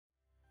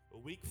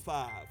Week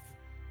 5,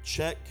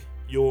 check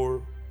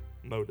your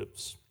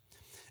motives.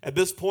 At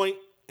this point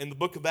in the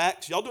book of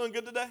Acts, y'all doing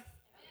good today?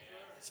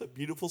 It's a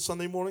beautiful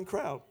Sunday morning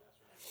crowd.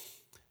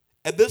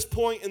 At this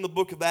point in the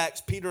book of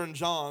Acts, Peter and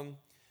John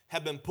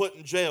have been put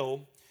in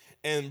jail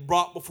and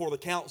brought before the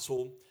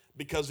council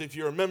because if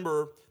you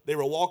remember, they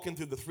were walking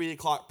through the 3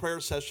 o'clock prayer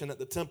session at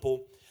the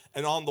temple,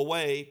 and on the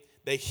way,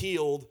 they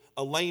healed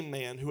a lame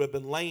man who had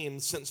been lame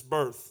since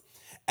birth.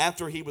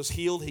 After he was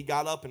healed, he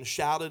got up and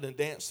shouted and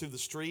danced through the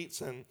streets,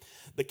 and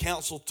the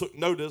council took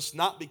notice,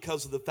 not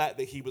because of the fact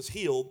that he was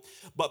healed,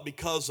 but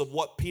because of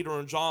what Peter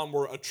and John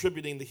were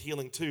attributing the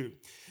healing to.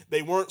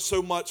 They weren't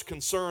so much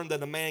concerned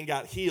that a man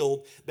got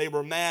healed. They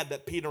were mad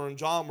that Peter and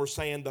John were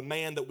saying the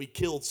man that we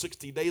killed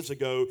 60 days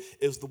ago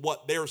is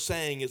what they're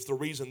saying is the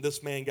reason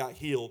this man got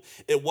healed.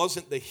 It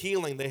wasn't the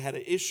healing they had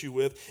an issue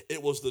with.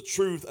 It was the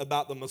truth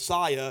about the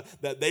Messiah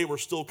that they were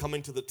still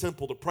coming to the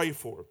temple to pray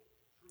for.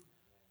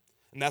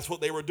 And that's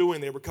what they were doing.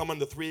 They were coming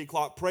to 3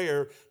 o'clock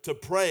prayer to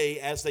pray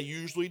as they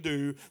usually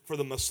do for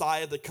the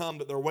Messiah to come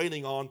that they're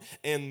waiting on.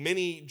 And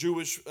many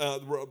Jewish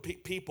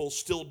people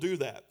still do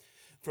that.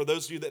 For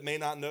those of you that may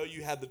not know,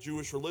 you have the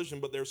Jewish religion,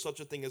 but there's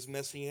such a thing as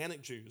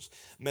Messianic Jews.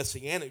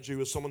 Messianic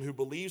Jew is someone who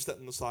believes that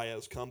the Messiah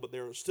has come, but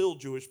there are still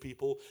Jewish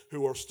people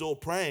who are still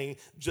praying,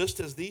 just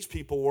as these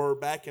people were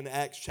back in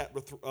Acts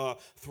chapter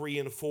 3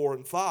 and 4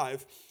 and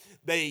 5.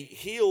 They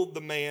healed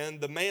the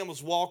man. The man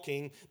was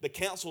walking. The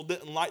council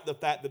didn't like the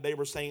fact that they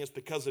were saying it's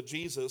because of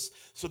Jesus,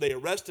 so they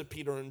arrested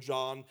Peter and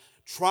John,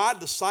 tried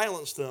to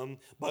silence them,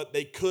 but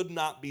they could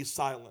not be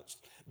silenced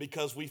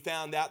because we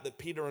found out that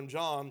Peter and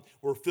John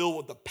were filled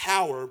with the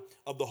power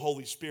of the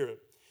Holy Spirit.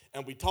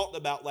 And we talked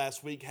about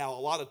last week how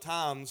a lot of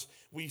times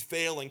we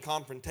fail in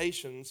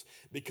confrontations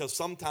because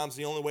sometimes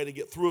the only way to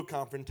get through a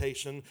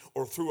confrontation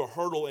or through a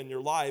hurdle in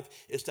your life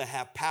is to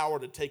have power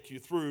to take you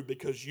through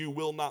because you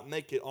will not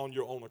make it on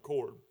your own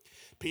accord.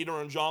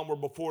 Peter and John were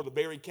before the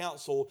very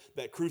council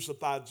that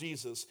crucified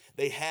Jesus.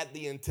 They had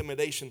the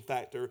intimidation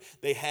factor.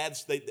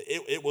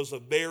 It was a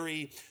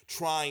very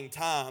trying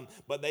time,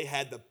 but they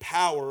had the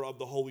power of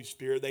the Holy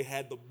Spirit. They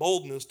had the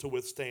boldness to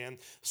withstand.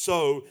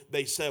 So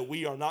they said,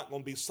 we are not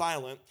going to be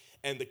silent.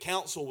 And the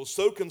council was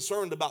so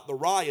concerned about the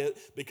riot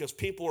because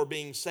people were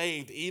being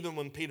saved even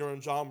when Peter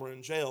and John were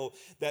in jail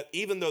that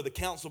even though the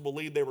council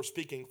believed they were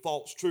speaking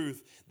false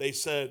truth, they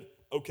said,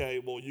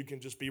 okay, well, you can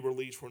just be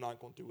released. We're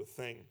not going to do a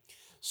thing.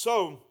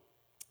 So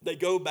they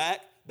go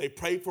back, they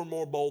pray for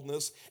more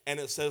boldness, and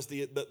it says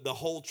the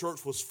whole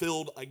church was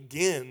filled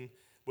again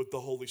with the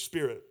Holy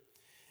Spirit.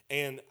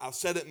 And I've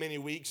said it many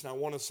weeks, and I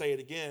want to say it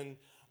again.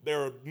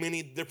 There are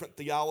many different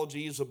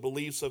theologies of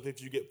beliefs of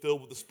if you get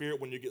filled with the Spirit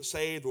when you get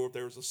saved or if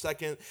there's a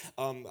second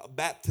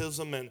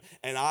baptism. And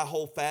I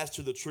hold fast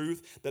to the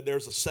truth that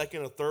there's a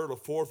second, a third, a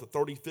fourth, a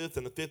 35th,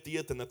 and a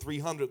 50th, and a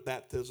 300th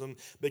baptism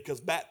because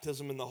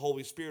baptism in the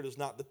Holy Spirit is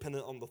not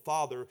dependent on the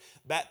Father.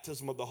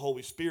 Baptism of the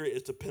Holy Spirit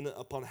is dependent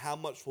upon how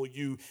much will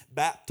you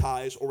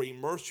baptize or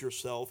immerse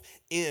yourself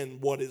in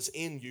what is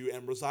in you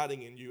and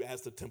residing in you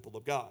as the temple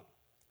of God.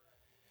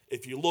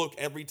 If you look,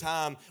 every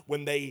time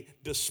when they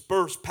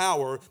disperse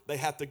power, they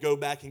have to go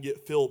back and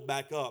get filled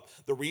back up.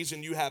 The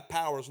reason you have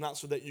power is not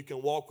so that you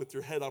can walk with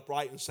your head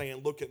upright and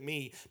saying, look at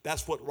me.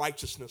 That's what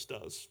righteousness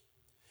does.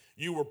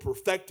 You were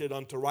perfected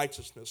unto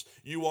righteousness.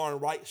 You are in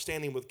right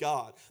standing with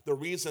God. The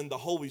reason the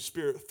Holy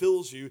Spirit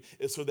fills you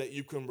is so that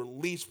you can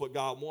release what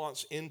God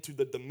wants into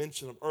the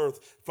dimension of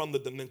earth from the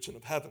dimension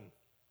of heaven.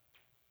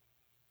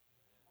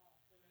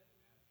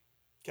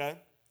 Okay?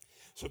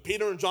 So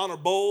Peter and John are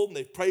bold, and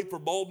they've prayed for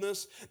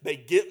boldness. They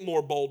get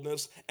more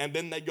boldness, and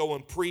then they go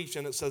and preach,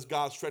 and it says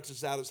God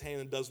stretches out his hand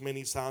and does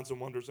many signs and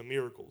wonders and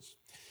miracles.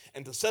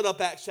 And to set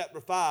up Acts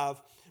chapter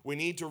 5, we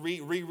need to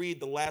reread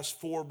the last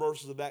 4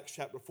 verses of Acts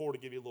chapter 4 to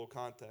give you a little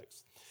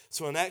context.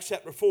 So in Acts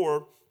chapter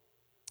 4,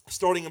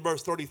 starting in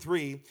verse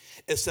 33,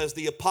 it says,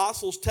 the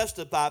apostles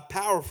testified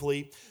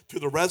powerfully to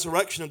the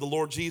resurrection of the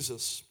Lord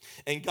Jesus,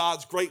 and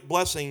God's great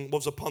blessing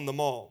was upon them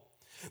all.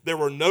 There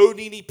were no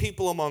needy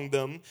people among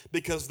them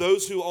because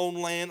those who owned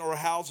land or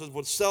houses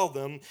would sell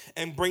them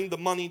and bring the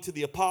money to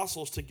the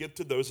apostles to give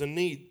to those in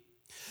need.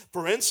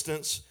 For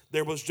instance,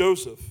 there was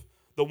Joseph,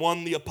 the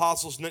one the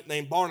apostles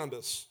nicknamed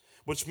Barnabas,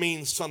 which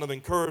means son of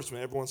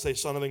encouragement. Everyone say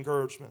son of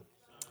encouragement.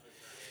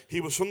 He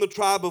was from the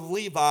tribe of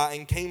Levi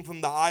and came from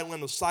the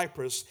island of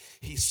Cyprus.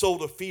 He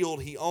sold a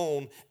field he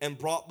owned and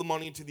brought the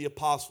money to the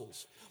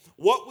apostles.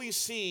 What we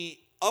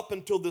see up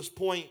until this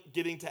point,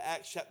 getting to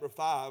Acts chapter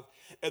 5,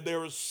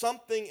 there is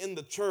something in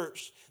the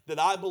church that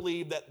I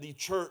believe that the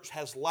church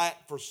has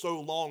lacked for so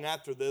long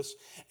after this,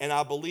 and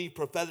I believe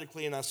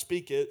prophetically, and I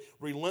speak it,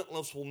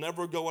 Relentless will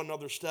never go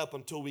another step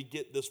until we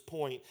get this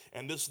point,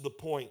 and this is the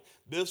point.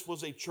 This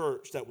was a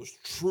church that was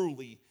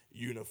truly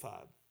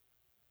unified.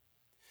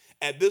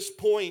 At this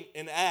point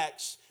in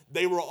Acts,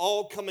 they were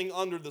all coming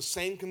under the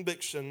same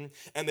conviction,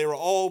 and they were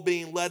all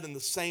being led in the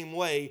same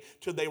way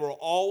till they were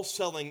all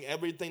selling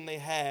everything they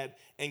had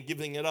and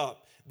giving it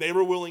up. They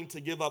were willing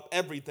to give up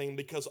everything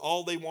because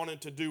all they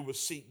wanted to do was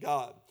seek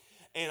God.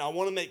 And I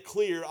want to make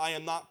clear, I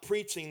am not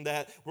preaching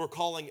that we're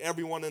calling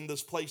everyone in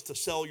this place to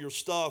sell your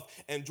stuff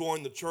and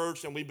join the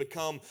church and we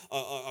become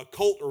a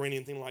cult or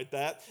anything like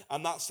that.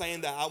 I'm not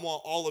saying that I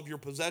want all of your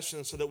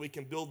possessions so that we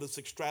can build this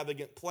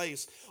extravagant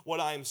place.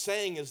 What I am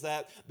saying is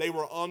that they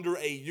were under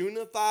a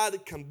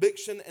unified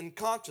conviction and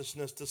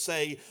consciousness to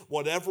say,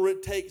 whatever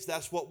it takes,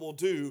 that's what we'll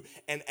do.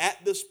 And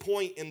at this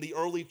point in the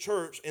early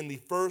church, in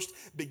the first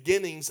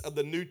beginnings of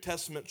the New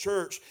Testament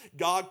church,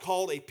 God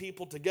called a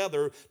people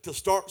together to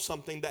start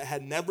something that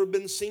had never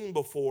been seen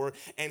before,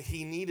 and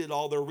he needed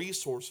all their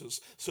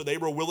resources. So they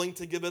were willing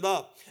to give it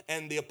up.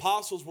 And the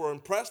apostles were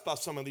impressed by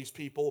some of these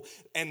people,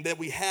 and then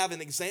we have an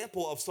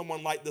example of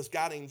someone like this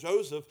guy named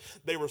Joseph.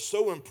 They were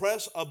so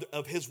impressed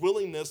of his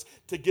willingness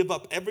to give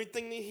up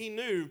everything that he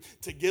knew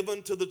to give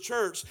unto the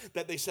church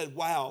that they said,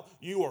 wow,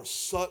 you are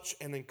such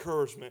an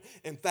encouragement.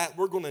 In fact,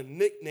 we're going to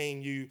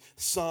nickname you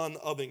Son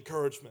of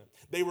Encouragement.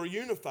 They were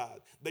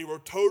unified. They were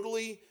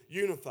totally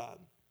unified.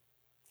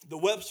 The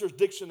Webster's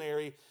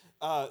Dictionary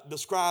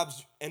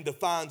describes and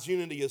defines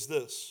unity as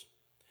this: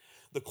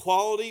 the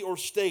quality or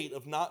state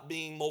of not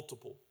being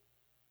multiple,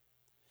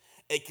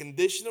 a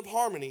condition of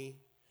harmony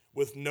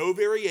with no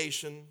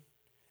variation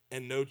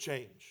and no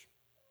change,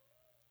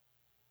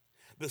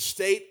 the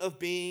state of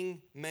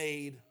being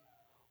made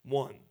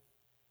one.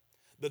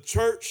 The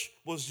church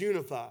was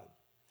unified.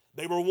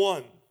 They were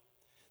one.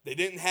 They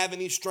didn't have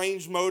any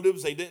strange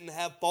motives. They didn't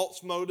have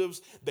false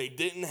motives. They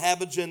didn't have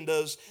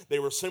agendas. They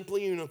were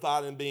simply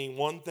unified in being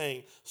one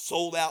thing,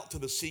 sold out to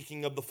the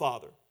seeking of the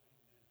Father.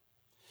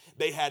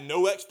 They had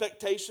no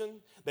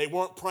expectation. They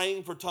weren't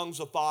praying for tongues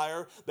of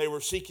fire. They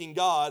were seeking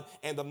God,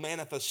 and the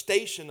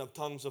manifestation of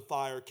tongues of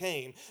fire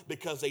came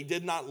because they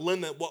did not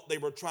limit what they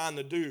were trying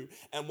to do.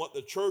 And what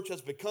the church has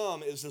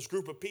become is this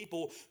group of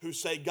people who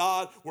say,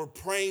 God, we're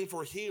praying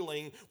for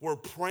healing. We're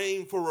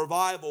praying for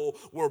revival.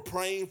 We're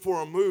praying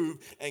for a move.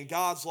 And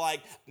God's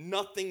like,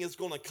 nothing is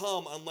going to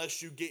come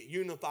unless you get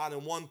unified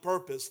in one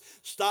purpose.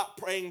 Stop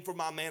praying for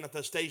my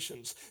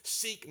manifestations.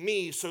 Seek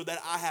me so that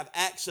I have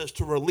access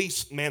to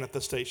release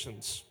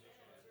manifestations.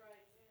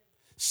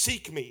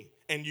 Seek me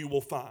and you will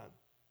find.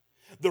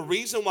 The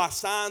reason why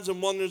signs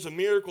and wonders and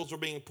miracles are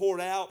being poured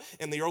out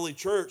in the early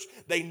church,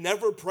 they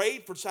never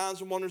prayed for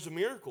signs and wonders and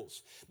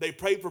miracles. They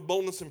prayed for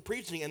boldness in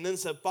preaching and then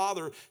said,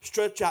 Father,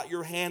 stretch out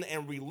your hand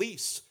and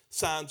release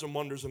signs and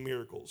wonders and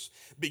miracles,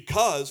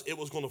 because it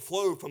was going to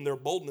flow from their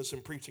boldness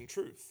in preaching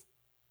truth.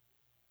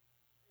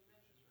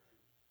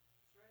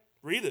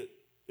 Read it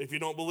if you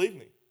don't believe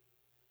me.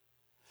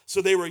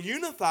 So they were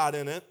unified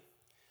in it,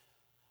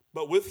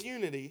 but with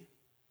unity,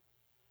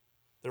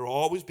 there will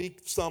always be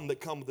some that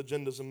come with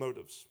agendas and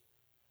motives.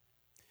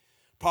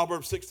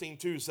 Proverbs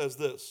 16:2 says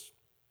this: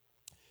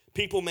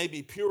 people may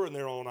be pure in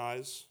their own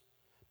eyes,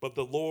 but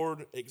the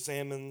Lord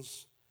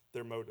examines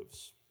their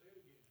motives.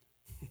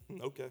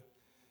 Okay.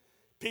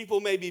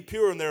 People may be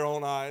pure in their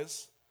own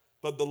eyes,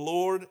 but the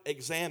Lord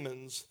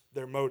examines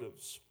their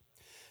motives.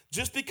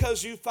 Just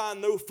because you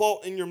find no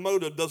fault in your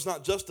motive does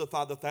not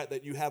justify the fact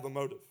that you have a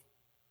motive.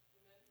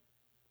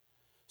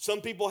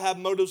 Some people have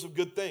motives of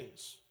good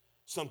things.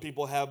 Some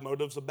people have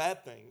motives of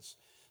bad things.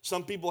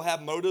 Some people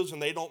have motives and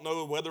they don't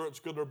know whether it's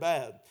good or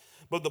bad.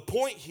 But the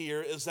point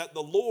here is that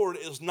the Lord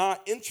is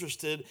not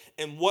interested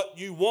in what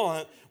you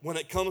want when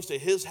it comes to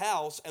his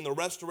house and the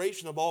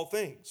restoration of all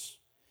things.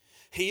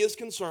 He is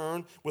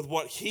concerned with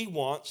what he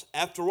wants.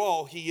 After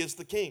all, he is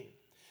the king.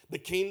 The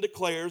king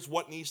declares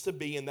what needs to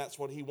be, and that's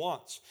what he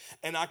wants.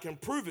 And I can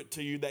prove it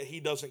to you that he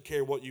doesn't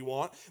care what you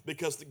want,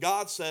 because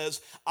God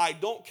says, I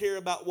don't care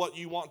about what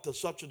you want to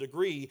such a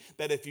degree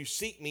that if you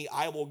seek me,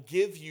 I will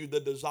give you the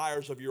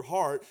desires of your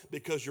heart,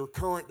 because your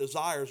current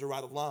desires are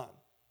out of line.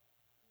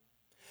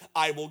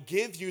 I will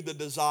give you the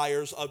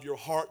desires of your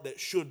heart that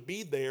should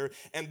be there,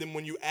 and then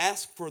when you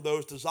ask for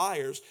those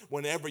desires,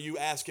 whenever you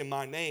ask in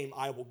my name,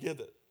 I will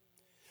give it.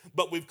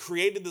 But we've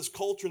created this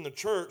culture in the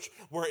church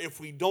where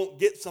if we don't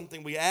get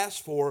something we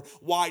ask for,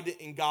 why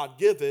didn't God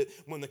give it?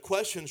 When the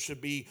question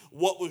should be,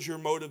 what was your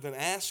motive in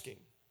asking?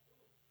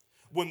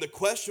 When the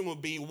question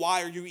would be,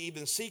 why are you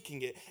even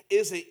seeking it?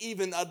 Is it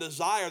even a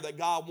desire that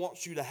God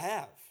wants you to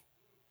have?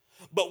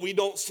 But we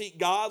don't seek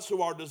God,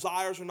 so our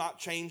desires are not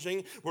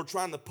changing. We're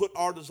trying to put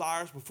our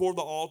desires before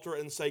the altar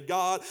and say,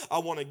 God, I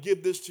want to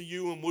give this to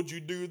you, and would you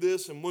do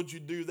this, and would you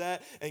do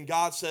that? And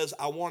God says,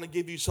 I want to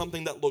give you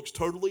something that looks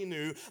totally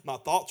new. My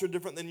thoughts are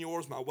different than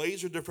yours. My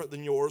ways are different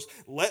than yours.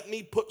 Let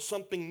me put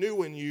something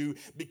new in you,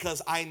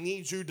 because I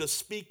need you to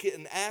speak it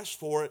and ask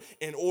for it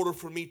in order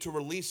for me to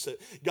release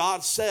it.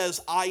 God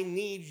says, I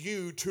need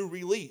you to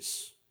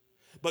release.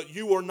 But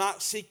you are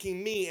not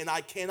seeking me, and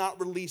I cannot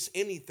release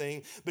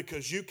anything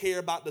because you care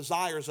about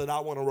desires that I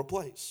want to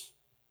replace.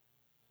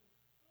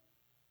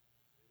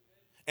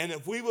 And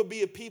if we would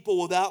be a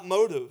people without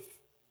motive,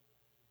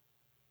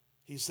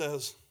 he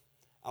says,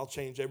 I'll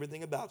change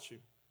everything about you.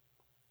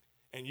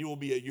 And you will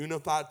be a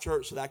unified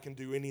church that I can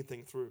do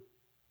anything through.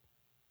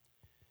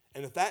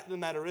 And the fact of the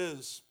matter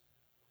is,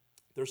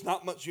 there's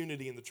not much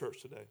unity in the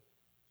church today.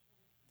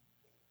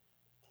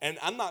 And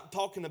I'm not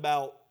talking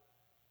about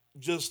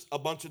just a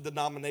bunch of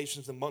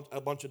denominations and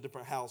a bunch of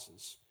different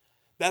houses.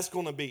 That's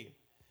going to be.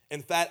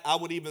 In fact, I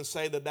would even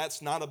say that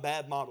that's not a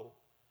bad model.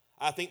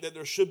 I think that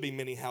there should be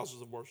many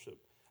houses of worship.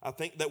 I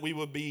think that we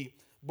would be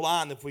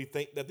blind if we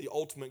think that the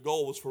ultimate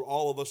goal was for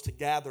all of us to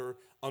gather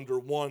under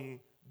one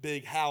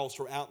big house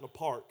or out in a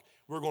park.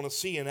 We're going to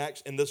see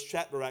in this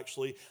chapter,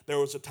 actually, there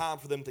was a time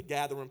for them to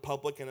gather in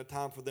public and a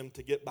time for them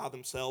to get by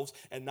themselves,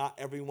 and not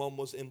everyone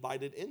was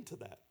invited into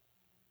that.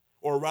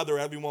 Or rather,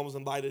 everyone was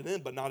invited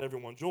in, but not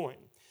everyone joined.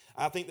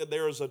 I think that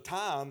there is a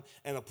time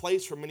and a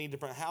place for many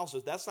different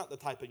houses. That's not the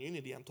type of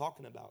unity I'm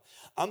talking about.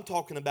 I'm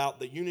talking about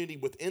the unity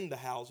within the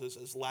houses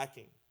is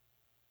lacking.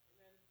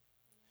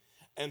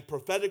 And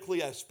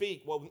prophetically I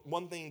speak, well,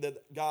 one thing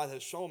that God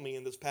has shown me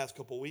in this past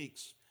couple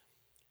weeks,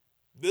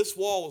 this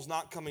wall is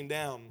not coming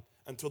down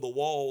until the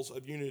walls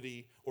of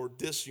unity or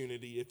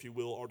disunity, if you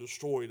will, are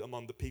destroyed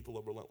among the people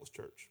of Relentless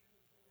Church.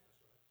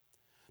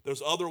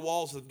 There's other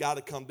walls that have got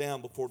to come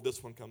down before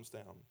this one comes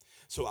down.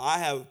 So I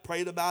have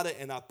prayed about it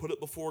and I put it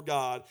before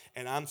God,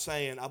 and I'm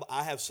saying,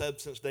 I have said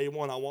since day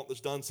one, I want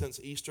this done since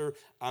Easter.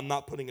 I'm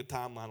not putting a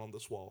timeline on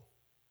this wall.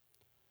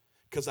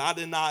 Because I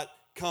did not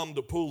come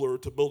to Pooler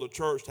to build a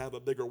church to have a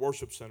bigger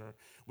worship center.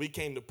 We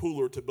came to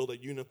Pooler to build a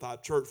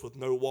unified church with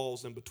no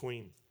walls in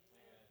between.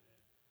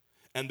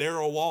 And there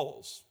are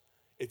walls.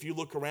 If you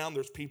look around,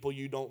 there's people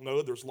you don't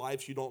know. There's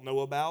lives you don't know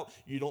about.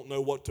 You don't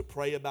know what to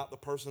pray about the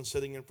person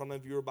sitting in front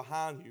of you or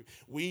behind you.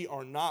 We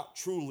are not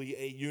truly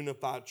a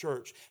unified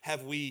church.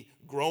 Have we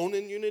grown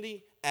in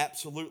unity?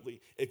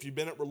 Absolutely. If you've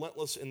been at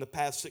Relentless in the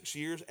past 6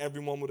 years,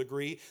 everyone would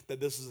agree that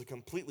this is a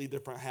completely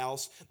different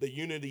house. The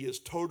unity is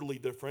totally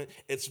different.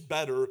 It's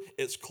better.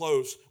 It's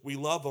close. We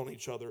love on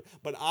each other.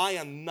 But I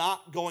am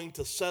not going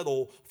to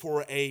settle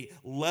for a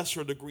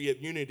lesser degree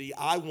of unity.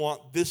 I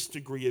want this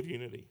degree of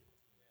unity.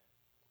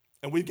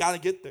 And we've got to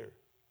get there.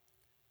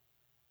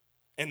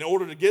 And in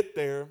order to get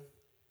there,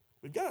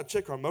 we've got to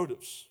check our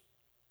motives.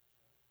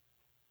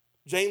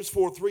 James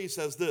 4:3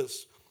 says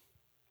this: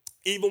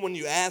 even when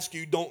you ask,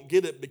 you don't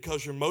get it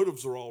because your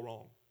motives are all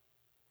wrong.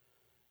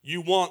 You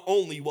want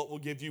only what will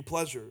give you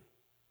pleasure.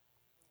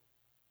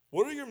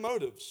 What are your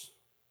motives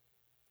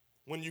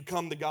when you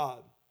come to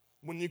God,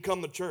 when you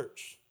come to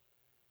church?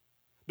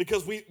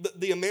 Because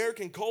the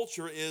American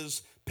culture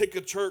is pick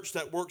a church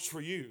that works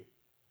for you.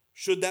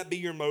 Should that be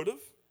your motive?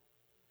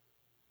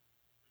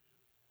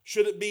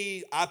 Should it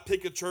be, I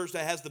pick a church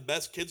that has the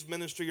best kids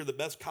ministry or the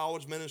best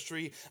college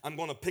ministry? I'm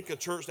going to pick a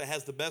church that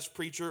has the best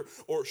preacher.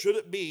 Or should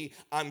it be,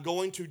 I'm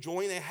going to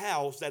join a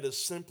house that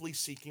is simply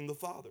seeking the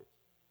Father?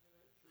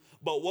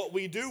 But what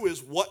we do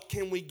is, what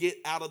can we get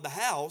out of the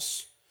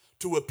house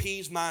to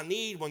appease my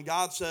need when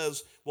God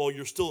says, well,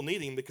 you're still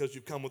needing because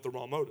you've come with the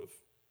wrong motive.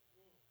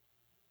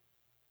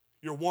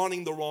 You're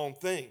wanting the wrong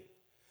thing.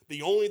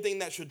 The only thing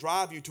that should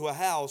drive you to a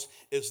house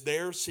is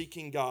they're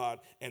seeking God,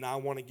 and I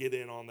want to get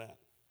in on that.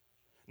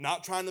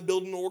 Not trying to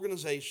build an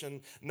organization,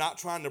 not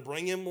trying to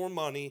bring in more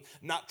money,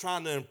 not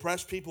trying to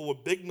impress people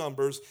with big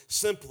numbers.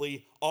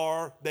 Simply,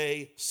 are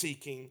they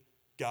seeking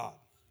God?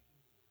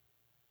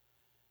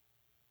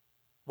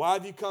 Why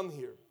have you come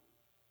here?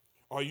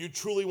 Are you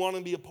truly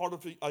wanting to be a part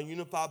of a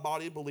unified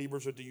body of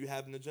believers, or do you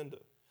have an agenda?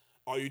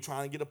 Are you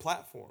trying to get a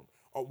platform?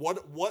 Or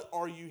what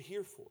are you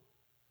here for?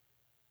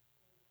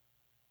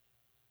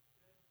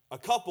 A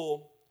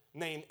couple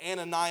named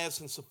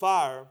Ananias and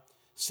Sapphira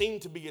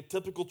seemed to be a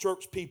typical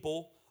church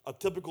people, a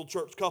typical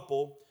church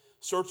couple,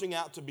 searching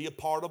out to be a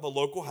part of a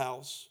local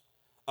house,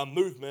 a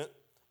movement,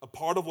 a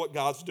part of what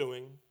God's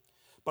doing.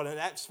 But in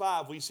Acts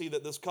 5, we see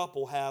that this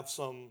couple have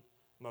some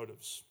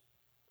motives.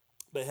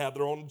 They have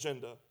their own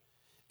agenda,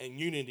 and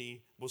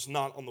unity was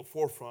not on the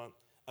forefront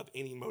of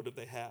any motive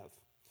they have.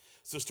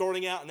 So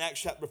starting out in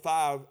Acts chapter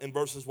 5, in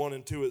verses 1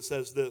 and 2, it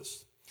says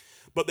this: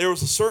 but there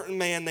was a certain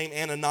man named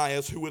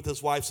Ananias who with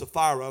his wife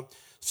Sapphira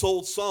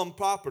sold some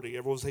property.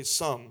 Everyone say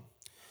some.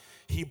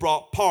 He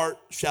brought part,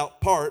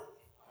 shout part.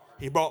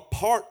 He brought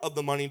part of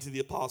the money to the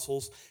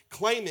apostles,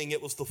 claiming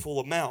it was the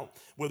full amount.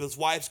 With his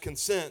wife's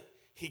consent,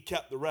 he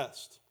kept the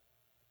rest.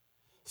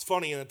 It's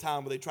funny, in a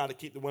time where they try to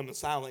keep the women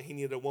silent, he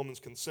needed a woman's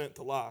consent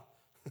to lie.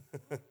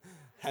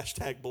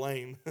 Hashtag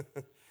blame.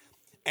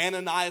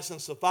 Ananias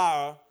and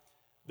Sapphira,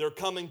 they're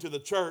coming to the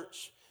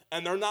church,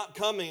 and they're not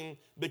coming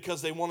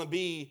because they want to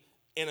be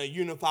in a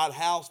unified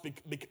house,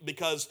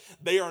 because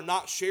they are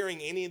not sharing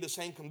any of the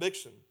same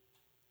conviction.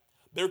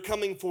 They're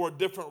coming for a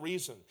different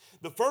reason.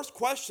 The first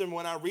question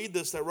when I read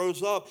this that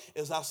rose up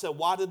is, I said,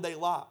 why did they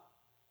lie?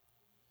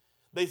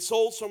 They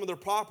sold some of their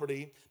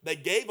property. They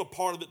gave a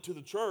part of it to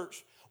the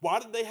church. Why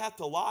did they have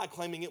to lie,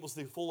 claiming it was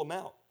the full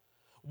amount?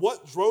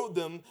 What drove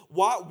them?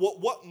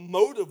 What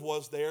motive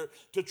was there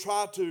to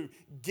try to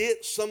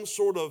get some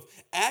sort of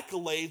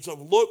accolades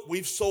of, look,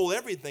 we've sold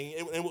everything,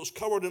 and it was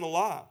covered in a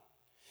lie?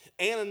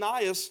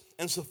 Ananias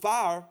and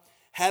Sapphira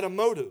had a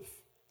motive.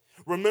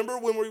 Remember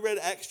when we read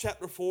Acts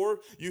chapter 4,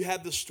 you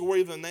had the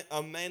story of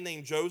a man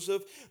named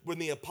Joseph. When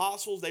the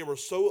apostles, they were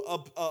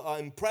so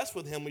impressed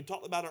with him, we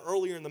talked about it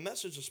earlier in the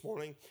message this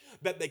morning,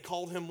 that they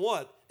called him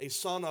what? A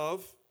son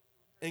of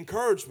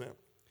encouragement.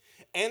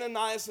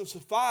 Ananias and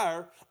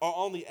Sapphira are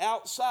on the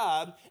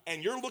outside,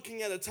 and you're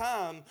looking at a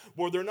time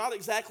where they're not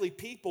exactly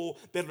people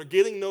that are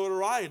getting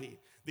notoriety.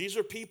 These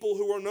are people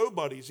who are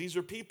nobodies. These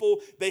are people,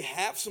 they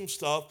have some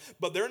stuff,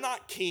 but they're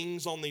not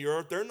kings on the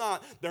earth. They're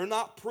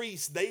not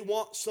priests. They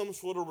want some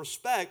sort of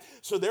respect.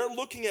 So they're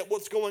looking at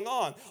what's going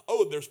on.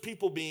 Oh, there's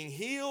people being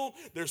healed.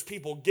 There's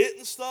people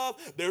getting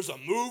stuff. There's a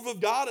move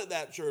of God at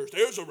that church.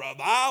 There's a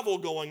revival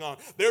going on.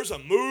 There's a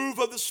move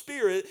of the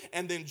Spirit.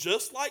 And then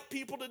just like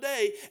people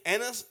today,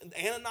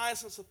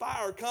 Ananias and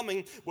Sapphira are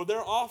coming with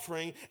their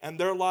offering, and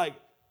they're like,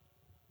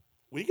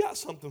 we got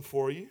something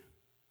for you.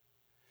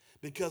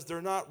 Because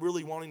they're not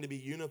really wanting to be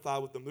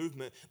unified with the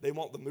movement. They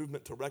want the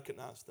movement to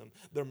recognize them.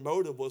 Their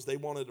motive was they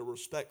wanted a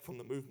respect from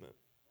the movement.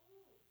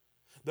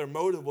 Their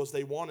motive was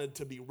they wanted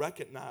to be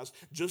recognized,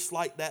 just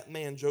like that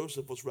man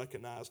Joseph was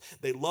recognized.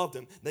 They loved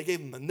him. They gave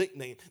him a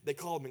nickname. They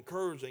called him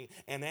encouraging.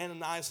 And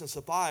Ananias and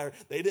Sapphira,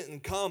 they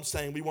didn't come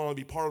saying we want to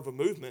be part of a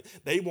movement.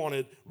 They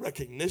wanted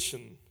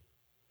recognition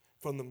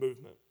from the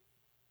movement.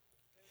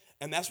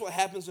 And that's what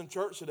happens in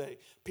church today.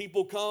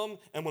 People come,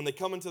 and when they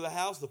come into the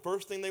house, the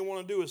first thing they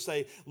want to do is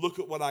say, look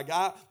at what I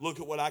got, look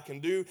at what I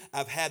can do.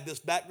 I've had this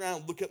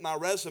background, look at my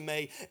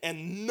resume.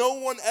 And no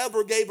one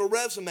ever gave a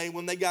resume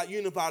when they got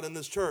unified in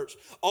this church.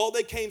 All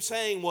they came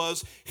saying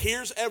was,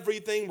 here's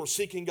everything, we're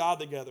seeking God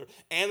together.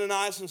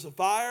 Ananias and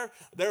Sapphira,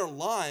 they're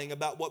lying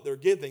about what they're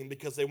giving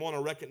because they want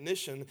a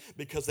recognition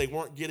because they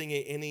weren't getting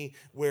it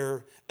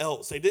anywhere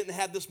else. They didn't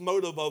have this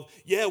motive of,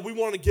 yeah, we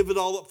want to give it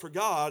all up for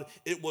God.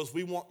 It was,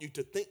 we want you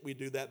to think we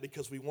do that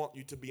because we want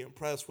you to be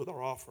impressed with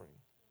our offering.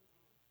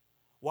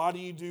 Why do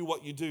you do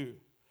what you do?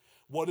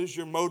 What is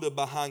your motive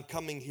behind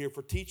coming here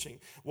for teaching?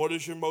 What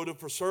is your motive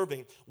for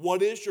serving?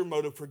 What is your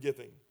motive for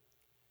giving?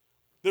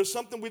 There's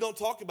something we don't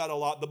talk about a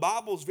lot. The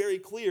Bible is very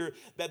clear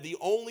that the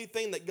only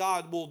thing that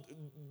God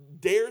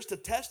dares to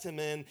test him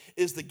in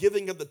is the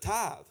giving of the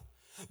tithe.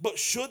 But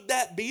should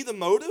that be the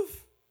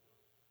motive?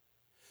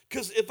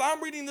 Because if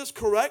I'm reading this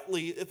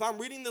correctly, if I'm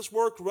reading this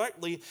word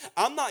correctly,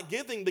 I'm not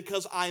giving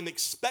because I'm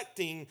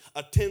expecting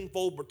a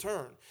tenfold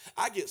return.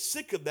 I get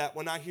sick of that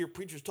when I hear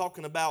preachers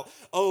talking about,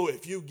 oh,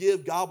 if you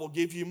give, God will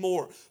give you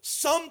more.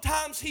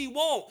 Sometimes he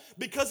won't,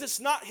 because it's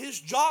not his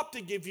job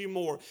to give you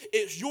more.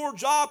 It's your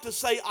job to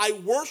say, I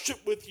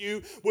worship with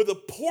you with a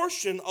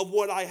portion of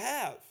what I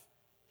have.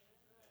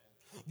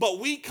 But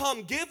we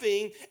come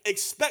giving,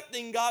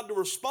 expecting God to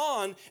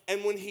respond,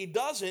 and when he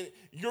doesn't,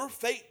 your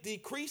faith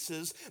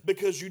decreases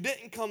because you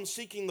didn't come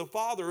seeking the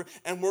Father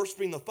and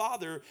worshiping the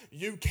Father.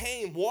 You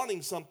came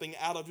wanting something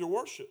out of your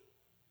worship.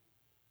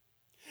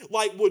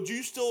 Like, would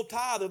you still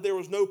tithe if there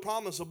was no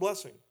promise of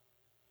blessing?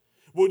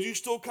 Would you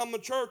still come to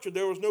church if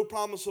there was no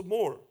promise of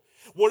more?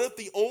 What if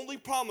the only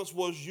promise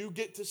was you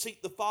get to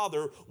seek the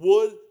Father?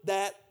 Would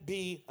that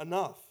be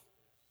enough?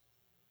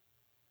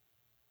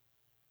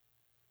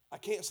 I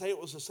can't say it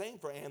was the same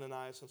for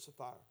Ananias and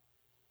Sapphira.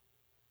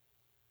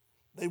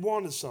 They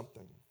wanted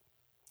something.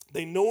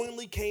 They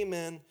knowingly came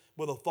in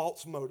with a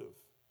false motive.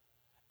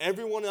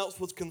 Everyone else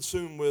was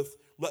consumed with,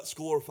 let's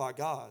glorify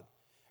God.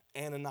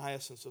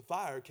 Ananias and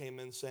Sapphira came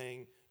in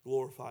saying,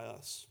 glorify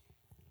us.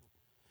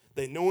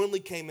 They knowingly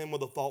came in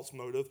with a false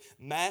motive,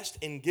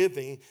 masked in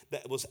giving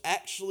that was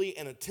actually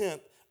an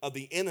attempt of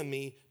the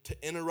enemy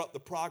to interrupt the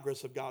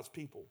progress of God's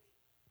people.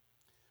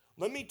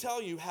 Let me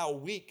tell you how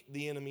weak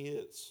the enemy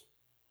is.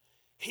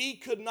 He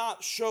could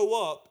not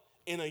show up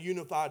in a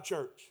unified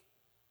church.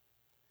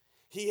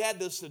 He had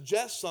to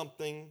suggest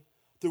something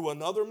through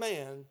another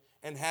man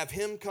and have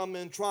him come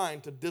in trying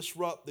to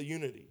disrupt the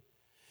unity.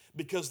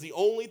 Because the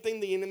only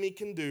thing the enemy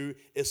can do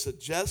is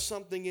suggest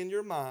something in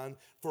your mind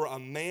for a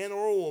man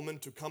or a woman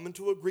to come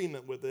into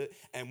agreement with it.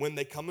 And when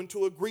they come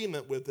into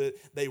agreement with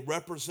it, they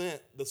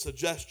represent the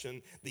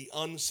suggestion, the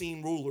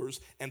unseen rulers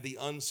and the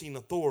unseen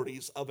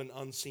authorities of an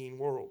unseen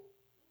world.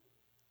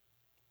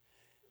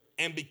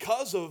 And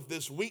because of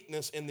this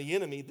weakness in the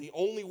enemy, the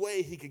only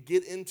way he could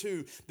get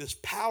into this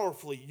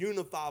powerfully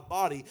unified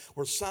body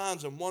where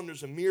signs and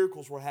wonders and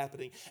miracles were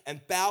happening and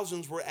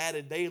thousands were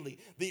added daily,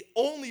 the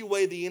only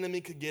way the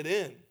enemy could get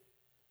in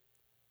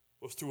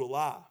was through a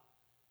lie.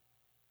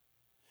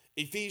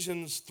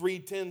 Ephesians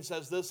 3:10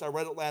 says this. I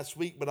read it last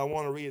week, but I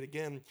want to read it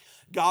again.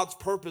 God's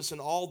purpose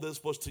in all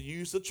this was to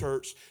use the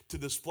church to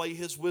display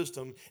his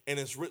wisdom and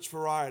his rich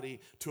variety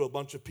to a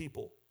bunch of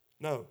people.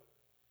 No.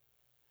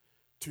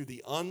 To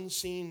the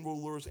unseen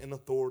rulers and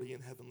authority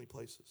in heavenly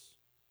places.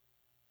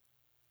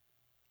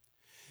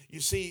 You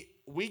see,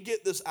 we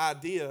get this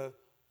idea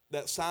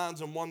that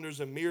signs and wonders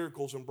and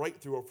miracles and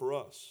breakthrough are for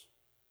us.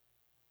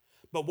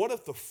 But what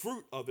if the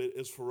fruit of it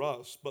is for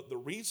us, but the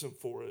reason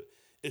for it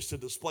is to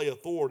display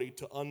authority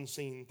to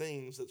unseen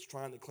things that's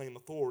trying to claim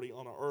authority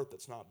on an earth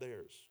that's not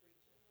theirs?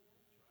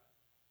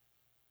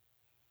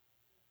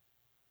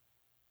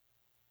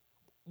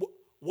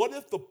 What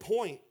if the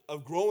point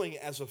of growing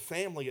as a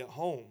family at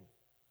home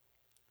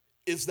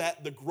is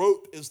that the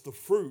growth is the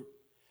fruit,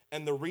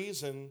 and the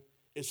reason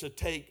is to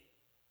take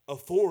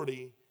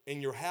authority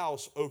in your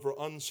house over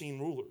unseen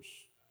rulers?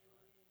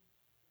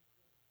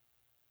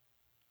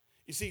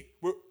 You see,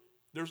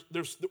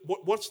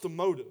 What's the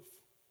motive?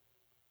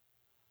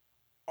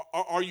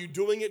 Are you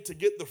doing it to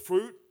get the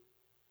fruit,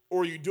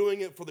 or are you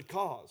doing it for the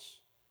cause?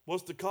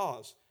 What's the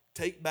cause?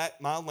 Take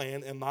back my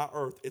land and my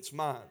earth. It's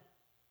mine.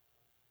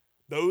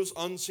 Those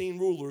unseen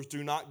rulers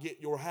do not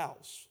get your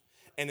house.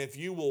 And if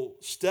you will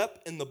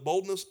step in the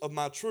boldness of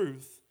my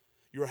truth,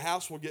 your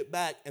house will get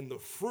back, and the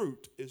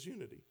fruit is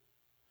unity.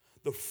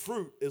 The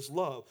fruit is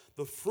love.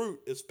 The fruit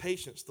is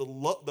patience.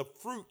 The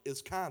fruit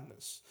is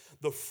kindness.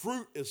 The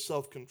fruit is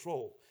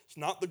self-control. It's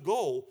not the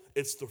goal,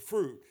 it's the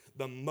fruit.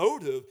 The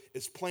motive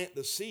is plant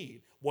the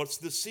seed. What's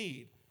the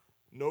seed?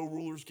 No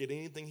rulers get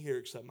anything here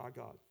except my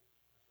God.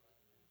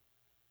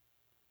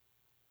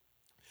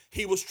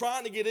 He was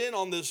trying to get in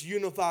on this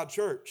unified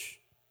church.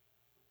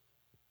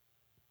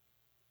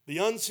 The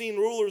unseen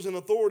rulers and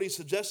authorities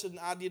suggested an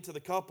idea to the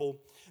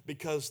couple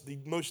because the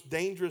most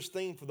dangerous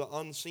thing for the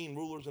unseen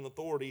rulers and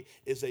authority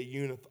is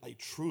a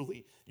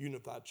truly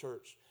unified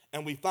church.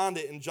 And we find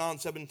it in John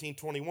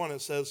 17:21.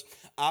 It says,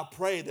 I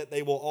pray that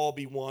they will all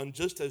be one,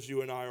 just as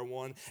you and I are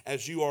one,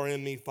 as you are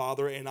in me,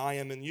 Father, and I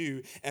am in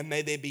you. And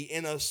may they be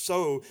in us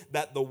so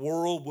that the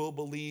world will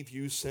believe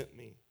you sent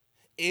me.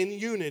 In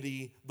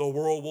unity, the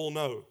world will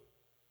know.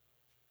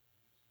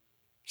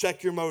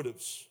 Check your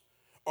motives.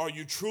 Are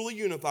you truly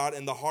unified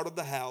in the heart of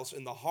the house,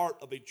 in the heart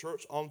of a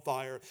church on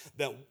fire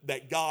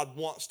that God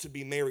wants to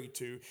be married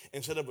to,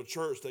 instead of a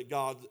church that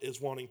God is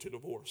wanting to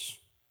divorce?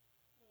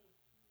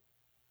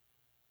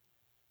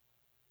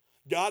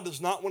 God does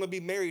not want to be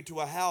married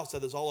to a house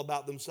that is all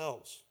about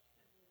themselves.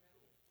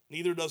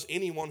 Neither does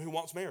anyone who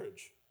wants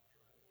marriage.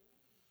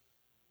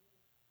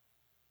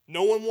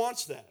 No one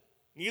wants that.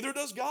 Neither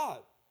does God.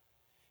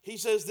 He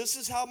says, this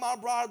is how my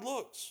bride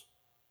looks.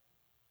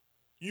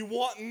 You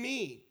want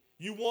me.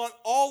 You want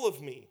all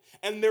of me.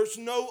 And there's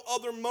no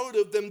other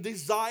motive than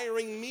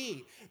desiring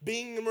me,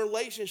 being in a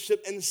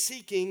relationship and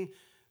seeking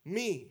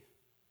me.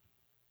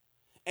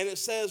 And it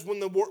says when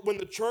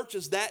the church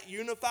is that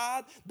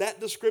unified, that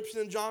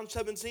description in John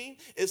 17,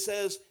 it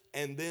says,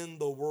 and then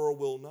the world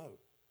will know.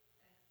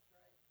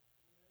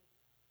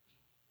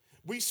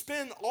 We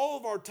spend all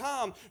of our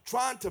time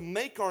trying to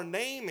make our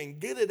name and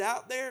get it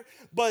out there,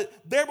 but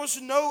there was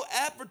no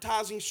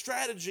advertising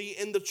strategy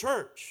in the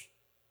church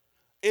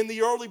in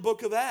the early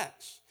book of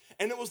Acts.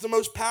 And it was the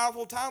most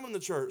powerful time in the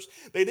church.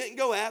 They didn't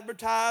go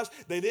advertise.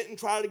 They didn't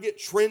try to get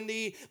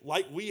trendy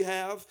like we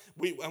have.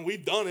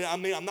 We've done it. I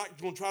mean, I'm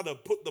not going to try to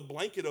put the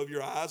blanket over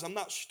your eyes. I'm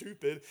not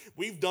stupid.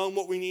 We've done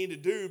what we need to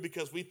do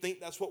because we think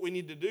that's what we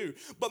need to do.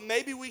 But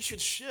maybe we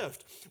should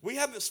shift. We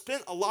haven't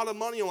spent a lot of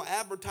money on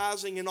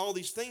advertising and all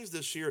these things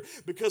this year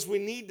because we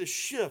need to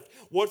shift.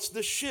 What's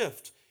the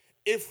shift?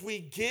 If we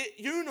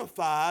get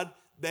unified,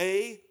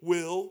 they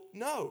will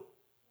know.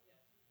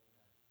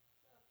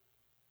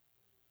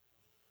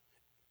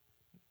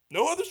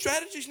 No other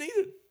strategies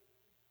needed.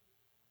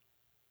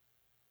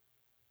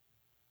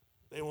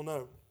 They will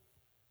know.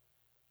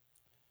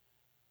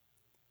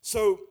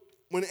 So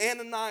when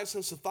Ananias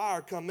and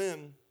Sapphira come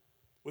in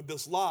with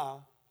this lie,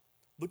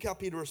 look how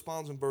Peter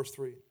responds in verse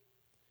 3.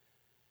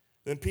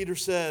 Then Peter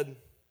said,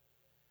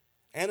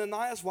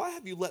 Ananias, why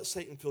have you let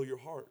Satan fill your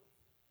heart?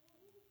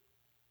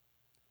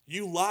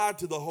 You lied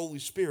to the Holy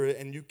Spirit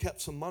and you kept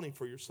some money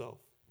for yourself.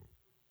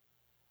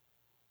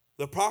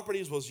 The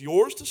properties was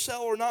yours to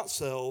sell or not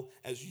sell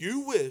as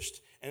you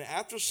wished, and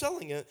after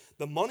selling it,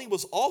 the money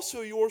was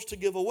also yours to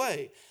give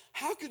away.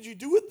 How could you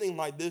do a thing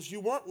like this? You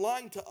weren't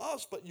lying to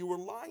us, but you were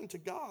lying to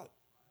God.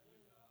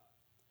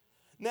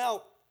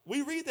 Now,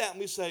 we read that and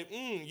we say,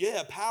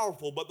 yeah,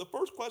 powerful. But the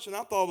first question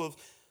I thought of,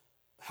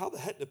 how the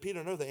heck did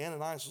Peter know that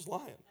Ananias was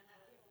lying?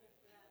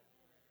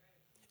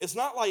 It's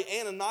not like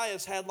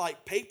Ananias had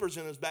like papers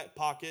in his back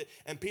pocket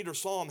and Peter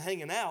saw him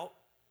hanging out.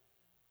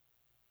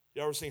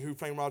 You ever seen Who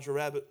Framed Roger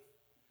Rabbit?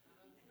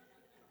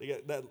 They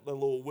got that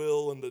little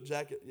will and the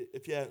jacket.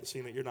 If you haven't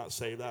seen it, you're not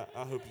saved. I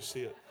hope you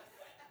see it.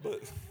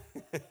 But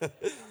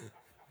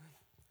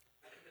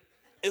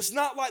it's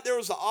not like there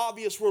was an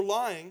obvious we're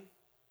lying.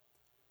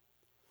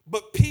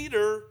 But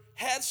Peter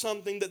had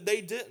something that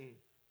they didn't.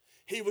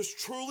 He was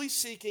truly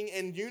seeking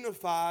and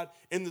unified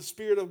in the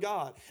Spirit of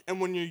God.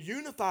 And when you're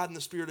unified in the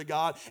Spirit of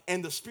God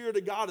and the Spirit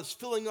of God is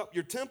filling up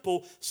your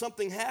temple,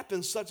 something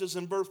happens, such as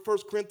in 1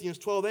 Corinthians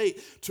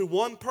 12:8. To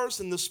one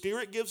person, the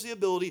Spirit gives the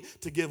ability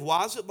to give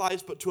wise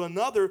advice, but to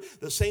another,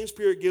 the same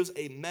Spirit gives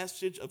a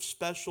message of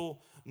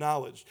special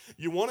knowledge.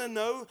 You want to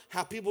know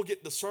how people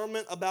get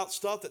discernment about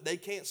stuff that they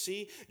can't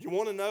see? You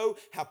want to know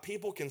how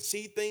people can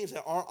see things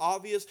that aren't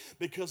obvious?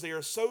 Because they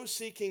are so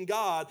seeking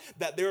God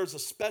that there is a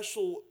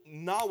special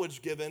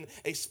knowledge given,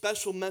 a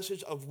special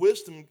message of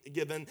wisdom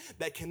given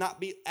that cannot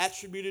be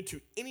attributed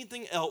to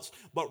anything else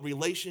but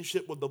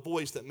relationship with the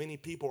voice that many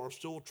people are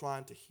still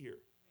trying to hear.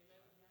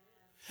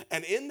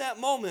 And in that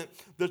moment,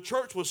 the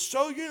church was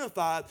so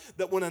unified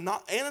that when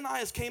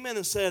Ananias came in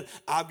and said,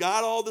 I've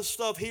got all this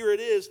stuff, here it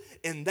is,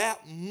 in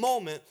that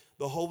moment,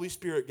 the Holy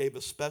Spirit gave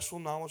a special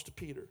knowledge to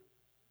Peter.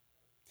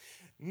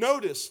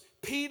 Notice,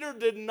 Peter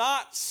did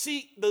not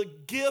seek the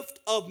gift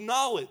of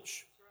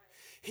knowledge.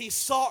 He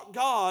sought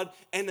God,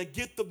 and the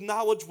gift of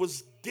knowledge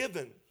was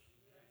given.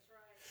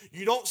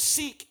 You don't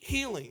seek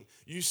healing.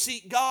 You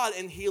seek God,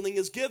 and healing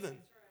is given.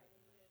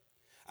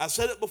 I've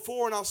said it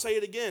before, and I'll say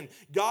it again.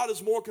 God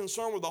is more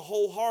concerned with the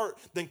whole heart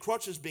than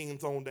crutches being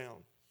thrown down.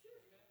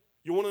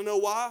 You want to know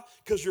why?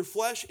 Because your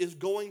flesh is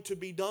going to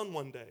be done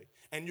one day,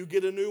 and you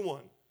get a new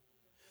one.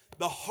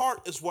 The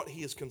heart is what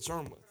he is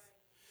concerned with.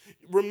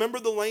 Remember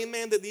the lame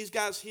man that these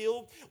guys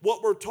healed?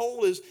 What we're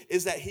told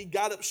is that he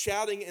got up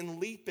shouting and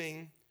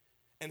leaping,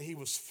 and he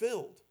was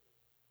filled.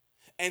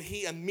 And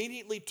he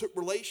immediately took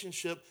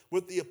relationship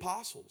with the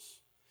apostles.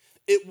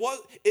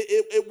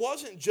 It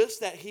wasn't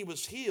just that he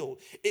was healed.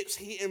 It's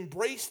he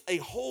embraced a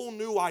whole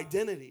new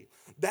identity.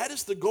 That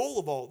is the goal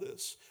of all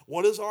this.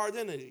 What is our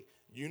identity?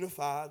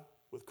 Unified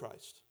with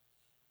Christ.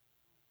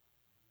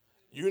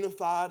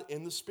 Unified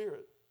in the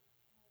Spirit.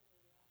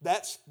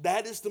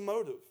 That is the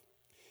motive.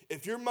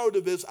 If your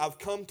motive is, I've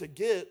come to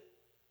get,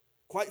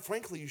 quite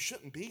frankly, you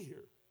shouldn't be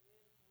here.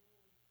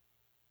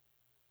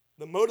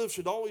 The motive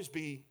should always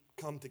be,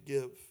 come to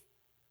give,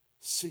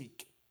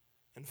 seek,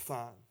 and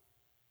find.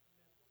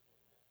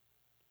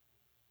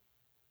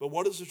 But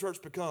what does the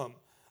church become?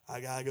 I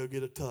gotta go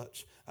get a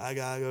touch. I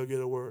gotta go get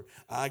a word.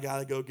 I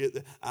gotta go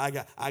get I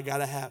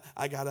gotta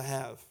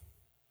have.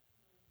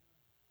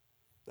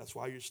 That's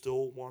why you're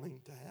still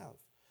wanting to have.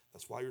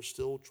 That's why you're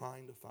still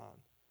trying to find.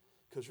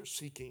 Because you're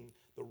seeking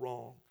the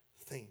wrong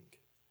thing.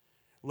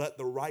 Let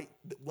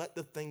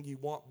the thing you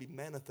want be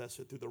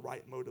manifested through the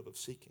right motive of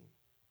seeking.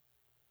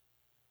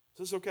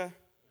 Is this okay?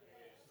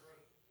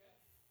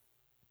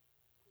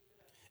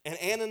 And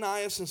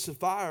Ananias and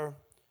Sapphira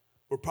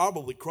were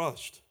probably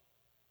crushed.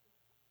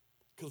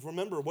 Because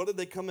remember, what did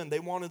they come in? They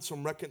wanted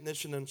some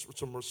recognition and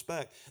some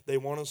respect. They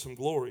wanted some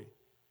glory.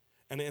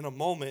 And in a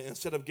moment,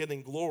 instead of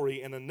getting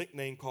glory and a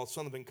nickname called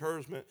Son of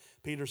Encouragement,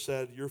 Peter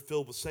said, you're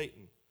filled with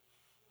Satan.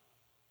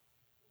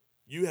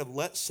 You have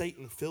let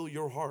Satan fill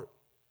your heart.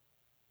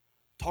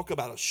 Talk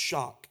about a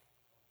shock.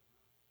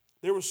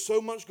 There was so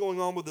much going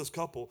on with this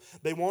couple.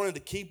 They wanted to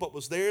keep what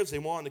was theirs. They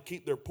wanted to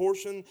keep their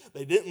portion.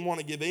 They didn't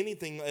want to give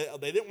anything.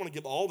 They didn't want to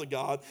give all to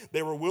God.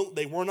 They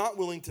were not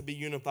willing to be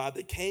unified.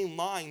 They came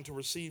lying to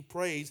receive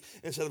praise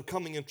instead of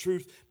coming in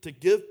truth to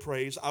give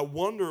praise. I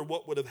wonder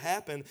what would have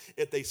happened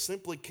if they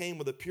simply came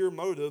with a pure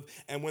motive,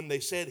 and when they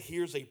said,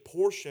 here's a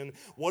portion,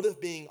 what if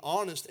being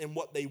honest in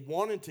what they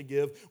wanted to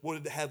give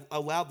would have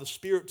allowed the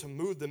Spirit to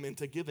move them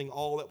into giving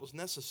all that was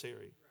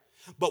necessary?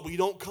 But we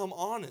don't come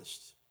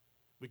honest.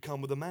 We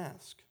come with a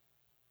mask.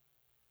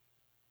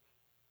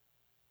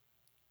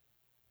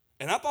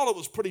 And I thought it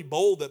was pretty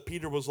bold that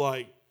Peter was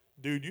like,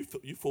 dude,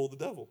 you fooled the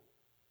devil.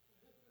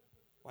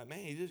 Like, man,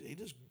 he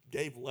just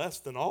gave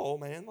less than all,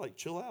 man. Like,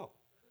 chill out.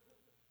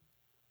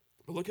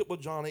 But look at what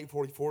John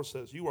 8:44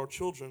 says. You are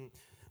children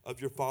of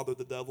your father,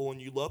 the devil,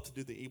 and you love to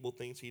do the evil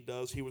things he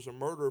does. He was a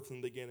murderer from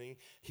the beginning.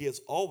 He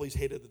has always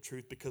hated the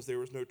truth because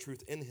there is no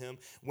truth in him.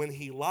 When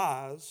he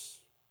lies,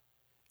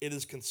 it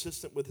is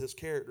consistent with his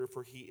character,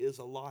 for he is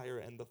a liar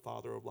and the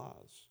father of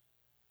lies.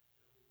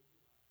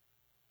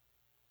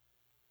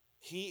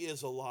 He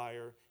is a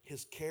liar.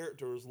 His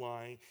character is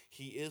lying.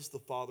 He is the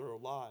father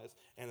of lies.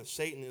 And if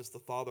Satan is the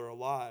father of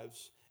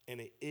lies, and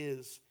it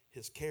is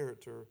his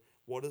character,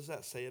 what does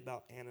that say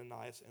about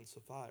Ananias and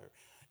Sapphira?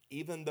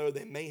 Even though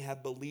they may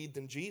have believed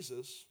in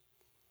Jesus,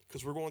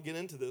 because we're going to get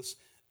into this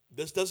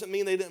doesn't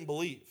mean they didn't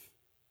believe.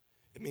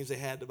 It means they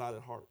had a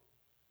divided heart.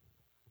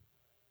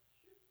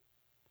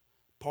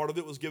 Part of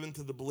it was given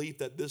to the belief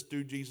that this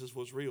dude Jesus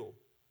was real.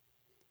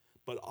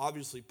 But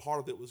obviously part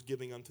of it was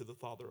giving unto the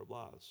father of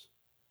lies.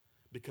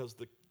 Because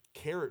the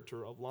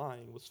character of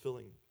lying was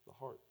filling the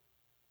heart.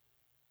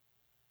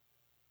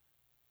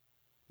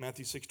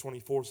 Matthew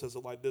 6:24 says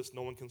it like this: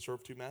 no one can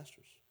serve two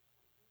masters.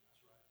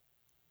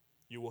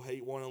 You will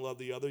hate one and love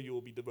the other. You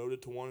will be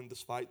devoted to one and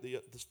despise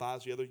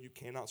the other. You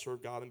cannot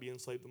serve God and be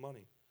enslaved to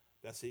money.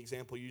 That's the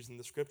example used in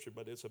the scripture,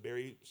 but it's a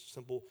very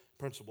simple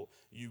principle.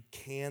 You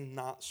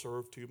cannot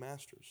serve two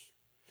masters.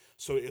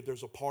 So if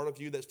there's a part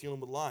of you that's dealing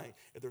with lying,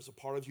 if there's a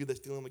part of you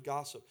that's dealing with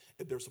gossip,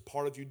 if there's a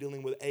part of you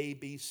dealing with A,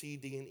 B, C,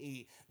 D, and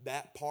E,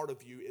 that part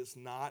of you is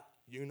not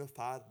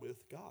unified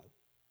with God.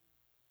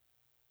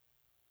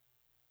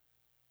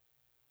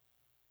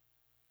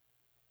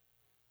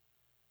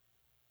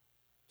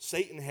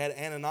 Satan had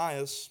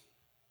Ananias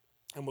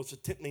and was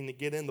attempting to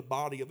get in the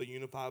body of a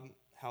unified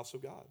house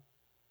of God.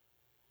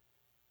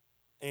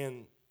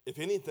 And if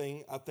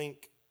anything, I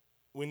think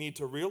we need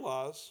to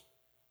realize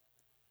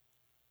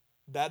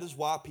that is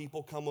why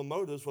people come with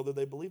motives, whether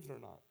they believe it or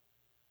not,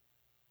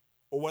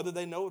 or whether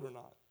they know it or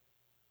not.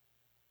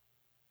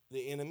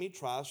 The enemy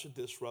tries to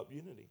disrupt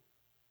unity.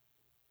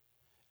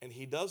 And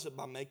he does it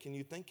by making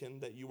you thinking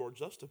that you are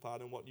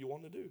justified in what you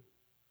want to do.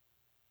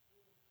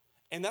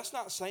 And that's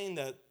not saying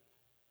that,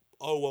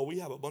 oh, well, we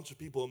have a bunch of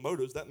people with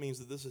motives. That means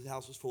that this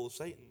house is full of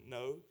Satan.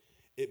 No.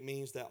 It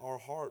means that our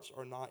hearts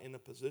are not in a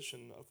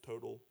position of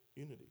total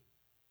unity.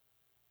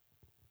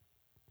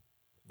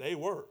 They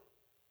were.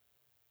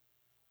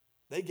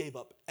 They gave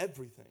up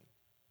everything.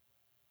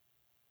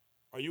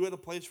 Are you at a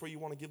place where you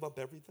want to give up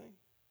everything?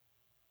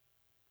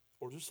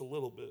 Or just a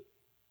little bit?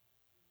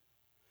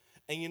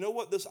 And you know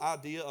what this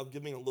idea of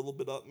giving a little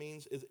bit up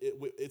means?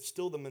 It's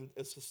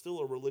still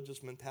a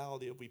religious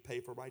mentality of we pay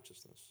for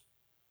righteousness.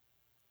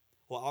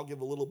 Well, I'll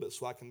give a little bit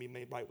so I can be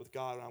made right with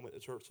God when I went to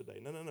church today.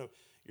 No, no, no.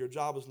 Your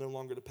job is no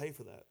longer to pay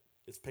for that.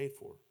 It's paid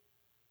for.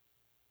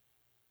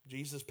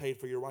 Jesus paid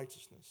for your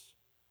righteousness.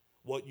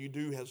 What you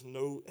do has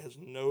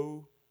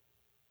no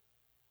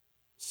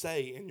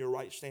say in your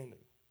right standing.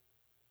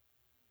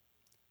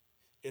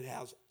 It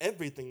has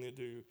everything to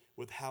do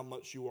with how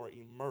much you are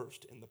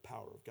immersed in the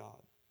power of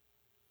God.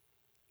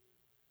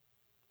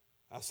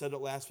 I said it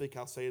last week,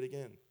 I'll say it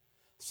again.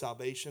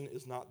 Salvation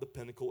is not the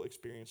pinnacle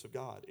experience of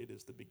God. It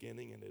is the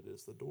beginning and it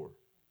is the door.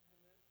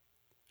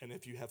 And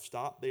if you have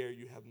stopped there,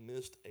 you have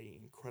missed an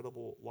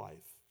incredible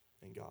life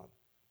in God.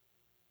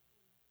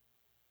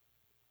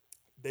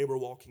 They were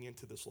walking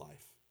into this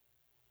life.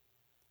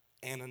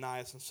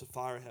 Ananias and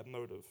Sapphira had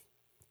motive.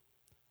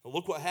 Now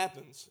look what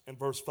happens in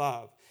verse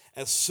 5.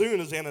 As soon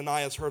as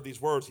Ananias heard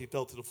these words, he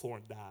fell to the floor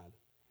and died.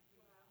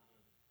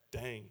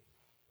 Dang.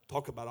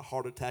 Talk about a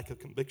heart attack of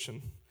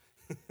conviction.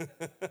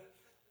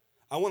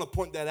 I want to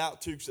point that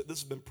out too, because this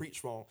has been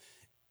preached wrong.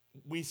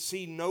 We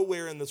see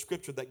nowhere in the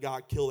scripture that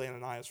God killed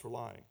Ananias for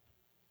lying.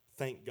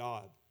 Thank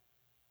God.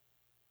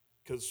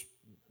 Because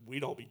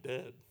we'd all be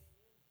dead.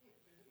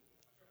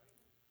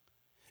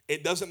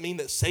 It doesn't mean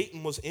that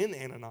Satan was in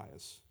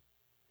Ananias.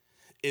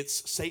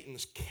 It's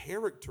Satan's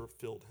character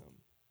filled him.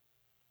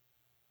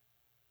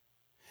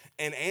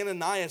 And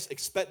Ananias,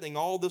 expecting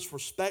all this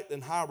respect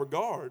and high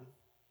regard,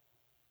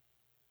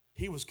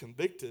 he was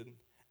convicted.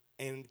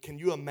 And can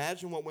you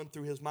imagine what went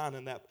through his mind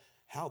in that?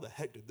 How the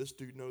heck did this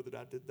dude know that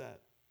I did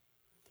that?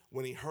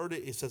 When he heard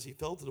it, it says he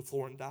fell to the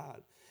floor and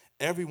died.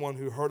 Everyone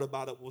who heard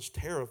about it was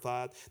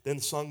terrified. Then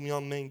some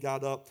young men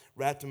got up,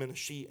 wrapped him in a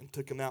sheet, and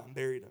took him out and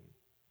buried him.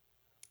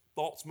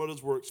 False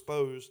motives were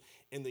exposed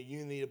in the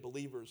unity of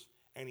believers,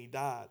 and he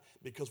died.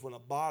 Because when a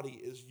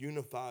body is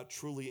unified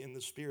truly in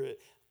the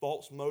Spirit,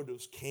 false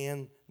motives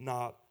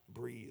cannot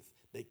breathe.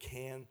 They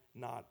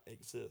cannot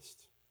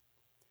exist.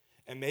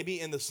 And maybe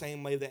in the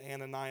same way that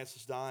Ananias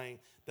is dying,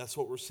 that's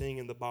what we're seeing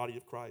in the body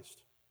of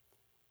Christ.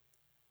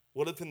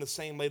 What if in the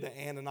same way that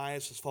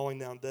Ananias is falling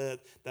down dead,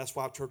 that's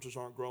why churches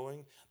aren't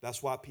growing?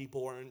 That's why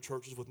people are in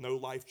churches with no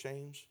life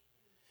change?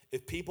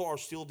 If people are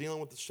still dealing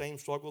with the same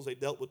struggles they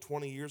dealt with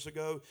 20 years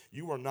ago,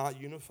 you are not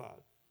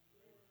unified.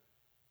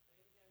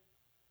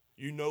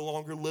 You no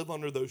longer live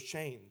under those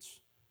chains.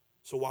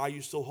 So why are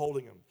you still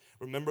holding them?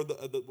 Remember,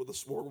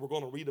 we're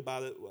going to read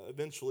about it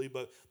eventually,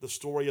 but the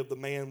story of the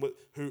man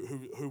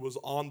who was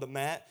on the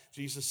mat.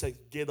 Jesus said,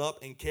 get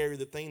up and carry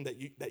the thing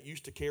that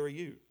used to carry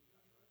you.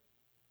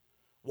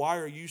 Why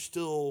are you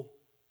still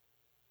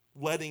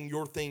letting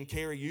your thing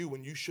carry you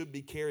when you should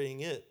be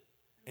carrying it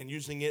and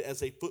using it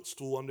as a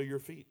footstool under your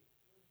feet?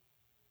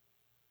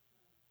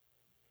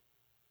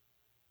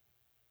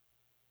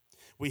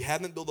 We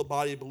haven't built a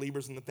body of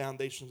believers in the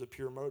foundations of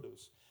pure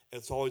motives.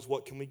 It's always,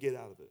 what can we get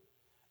out of it?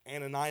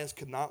 Ananias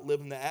could not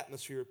live in the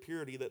atmosphere of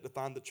purity that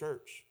defined the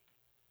church.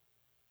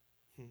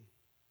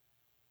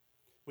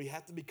 We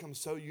have to become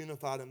so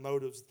unified in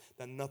motives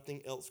that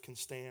nothing else can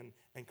stand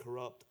and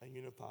corrupt a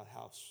unified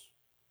house.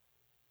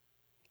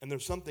 And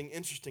there's something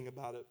interesting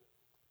about it.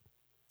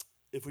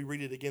 If we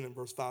read it again in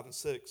verse 5 and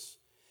 6.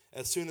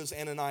 As soon as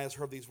Ananias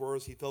heard these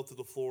words, he fell to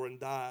the floor and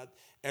died.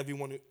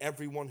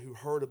 Everyone who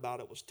heard about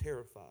it was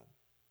terrified.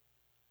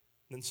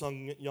 Then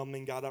some young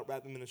men got up,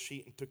 wrapped him in a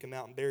sheet, and took him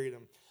out and buried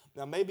him.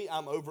 Now, maybe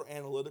I'm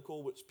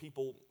over-analytical, which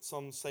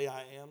some say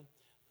I am.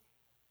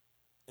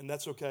 And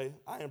that's okay.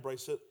 I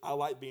embrace it. I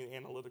like being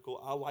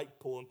analytical. I like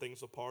pulling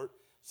things apart.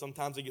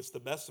 Sometimes it gets the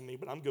best of me,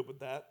 but I'm good with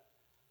that.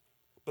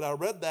 But I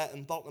read that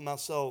and thought to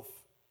myself,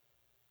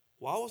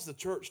 why was the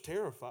church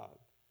terrified?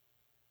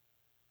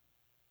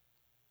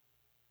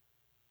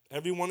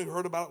 Everyone who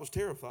heard about it was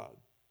terrified.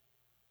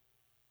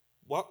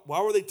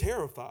 Why were they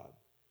terrified?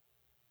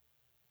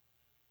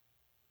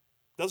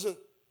 Doesn't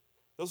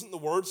the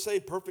word say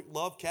perfect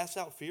love casts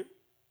out fear?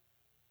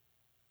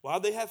 Why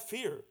do they have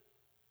fear?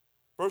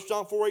 1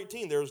 John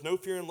 4:18, there is no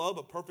fear in love,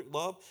 but perfect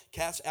love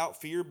casts out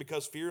fear,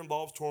 because fear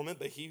involves torment,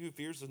 but he who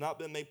fears has not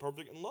been made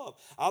perfect in love.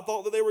 I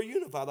thought that they were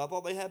unified. I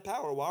thought they had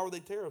power. Why were they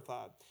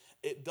terrified?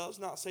 It does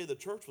not say the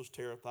church was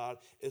terrified.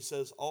 It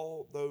says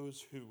all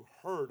those who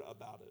heard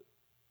about it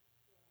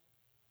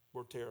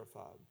were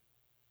terrified.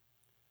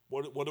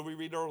 What did we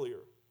read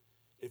earlier?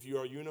 If you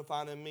are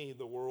unified in me,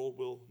 the world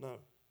will know.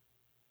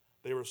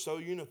 They were so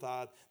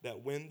unified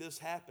that when this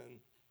happened,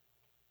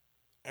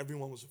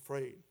 everyone was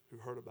afraid who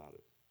heard about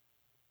it.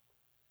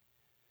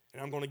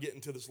 And I'm going to get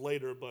into this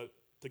later, but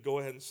to go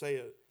ahead and say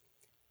it,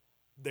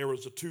 there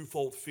was a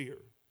twofold fear.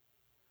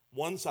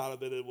 One side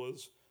of it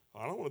was,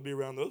 I don't want to be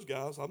around those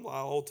guys. I'm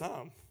lying all the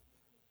time.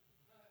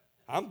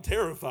 I'm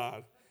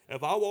terrified.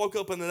 If I walk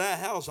up into that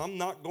house, I'm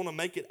not going to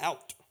make it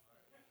out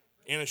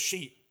in a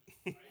sheet.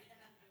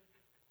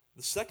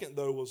 The second,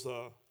 though, was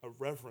a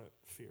reverent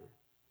fear.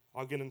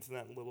 I'll get into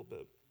that in a little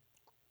bit.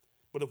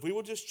 But if we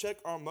will just check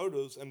our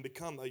motives and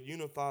become a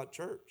unified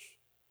church,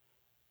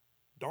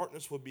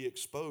 darkness would be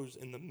exposed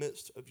in the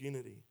midst of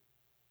unity.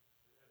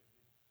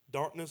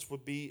 Darkness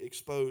would be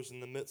exposed in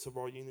the midst of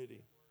our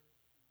unity,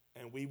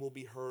 and we will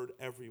be heard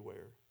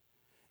everywhere.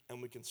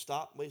 And we can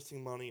stop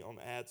wasting money on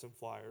ads and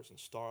flyers and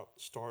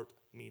start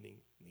meeting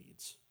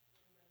needs.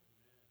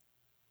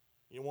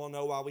 You want to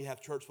know why we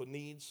have church with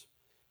needs?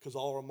 Because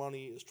all our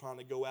money is trying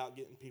to go out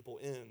getting people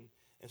in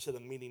instead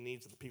of meeting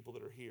needs of the people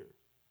that are here.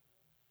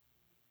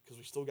 Because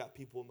we still got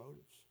people with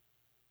motives.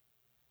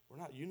 We're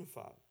not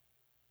unified.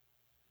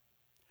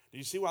 Do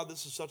you see why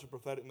this is such a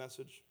prophetic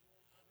message?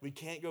 We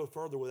can't go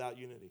further without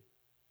unity.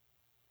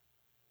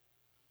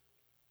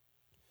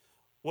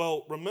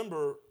 Well,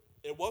 remember,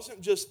 it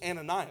wasn't just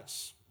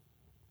Ananias.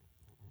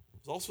 It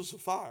was also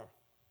Sapphira.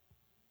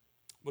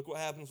 Look what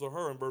happens with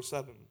her in verse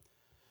 7.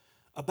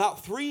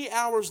 About 3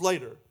 hours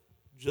later,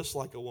 just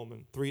like a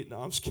woman.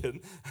 No, I'm just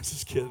kidding. I'm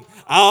just kidding.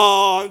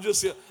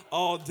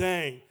 Oh,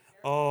 dang.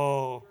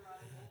 Oh,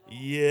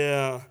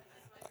 yeah.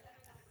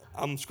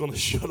 I'm just going to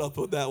shut up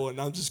with that one.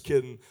 I'm just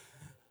kidding.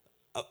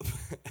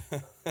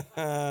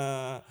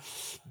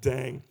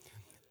 Dang.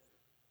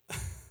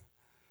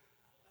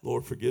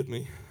 Lord, forgive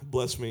me.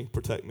 Bless me.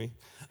 Protect me.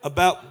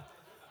 About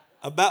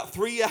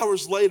 3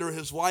 hours later,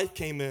 his wife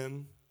came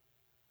in,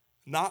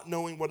 not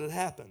knowing what had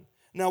happened.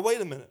 Now, wait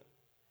a minute.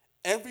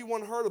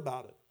 Everyone heard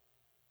about it.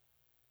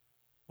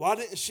 Why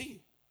didn't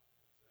she?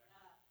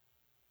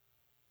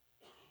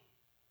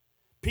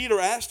 Peter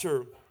asked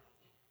her,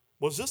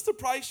 was this the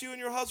price you and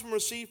your husband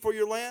received for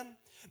your land?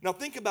 Now,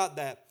 think about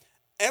that.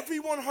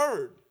 Everyone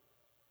heard.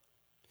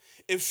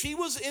 If she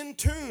was in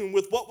tune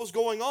with what was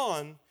going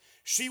on,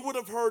 she would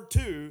have heard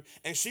too,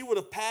 and she would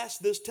have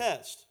passed this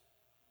test.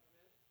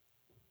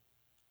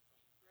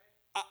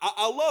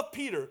 I love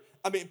Peter.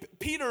 I mean,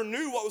 Peter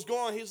knew what was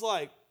going on. He's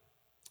like,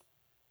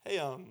 hey,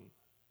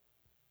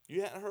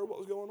 you hadn't heard what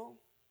was going on?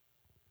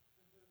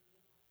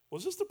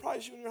 Was this the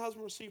price you and your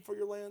husband received for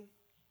your land?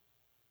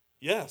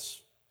 Yes,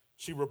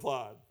 she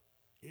replied.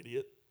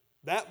 Idiot.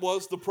 That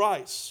was the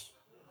price.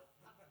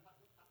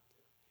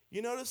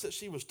 You notice that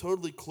she was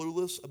totally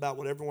clueless about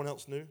what everyone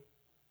else knew?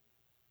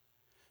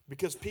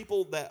 Because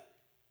people that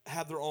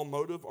have their own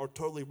motive are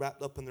totally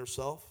wrapped up in their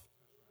self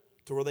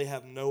to where they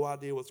have no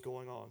idea what's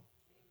going on.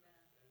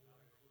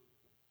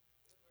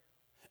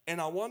 And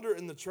I wonder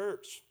in the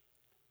church,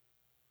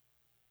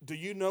 do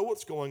you know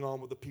what's going on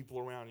with the people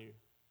around you?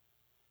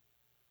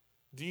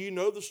 Do you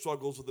know the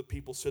struggles of the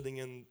people sitting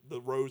in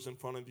the rows in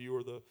front of you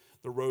or the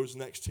rows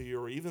next to you,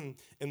 or even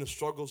in the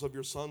struggles of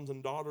your sons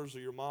and daughters or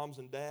your moms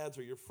and dads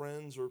or your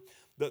friends, or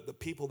the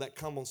people that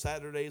come on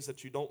Saturdays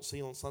that you don't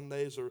see on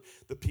Sundays, or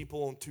the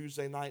people on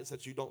Tuesday nights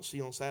that you don't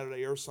see on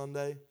Saturday or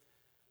Sunday?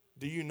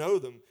 Do you know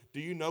them?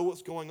 Do you know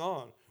what's going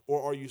on?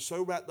 Or are you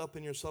so wrapped up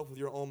in yourself with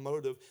your own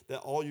motive that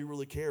all you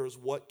really care is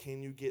what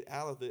can you get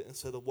out of it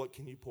instead of what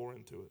can you pour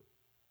into it?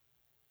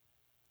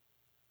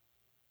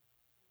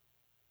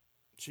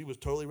 She was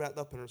totally wrapped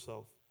up in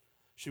herself.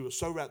 She was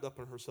so wrapped up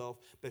in herself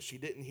that she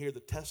didn't hear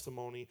the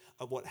testimony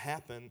of what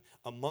happened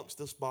amongst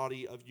this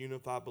body of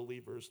unified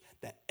believers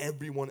that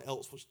everyone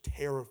else was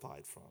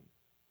terrified from.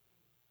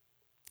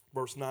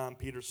 Verse 9,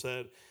 Peter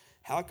said,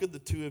 how could the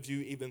two of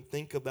you even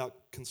think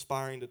about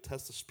conspiring to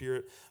test the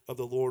Spirit of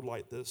the Lord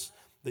like this?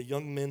 The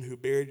young men who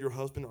buried your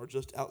husband are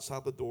just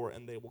outside the door,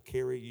 and they will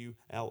carry you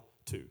out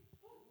too.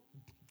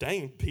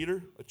 Dang,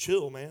 Peter, a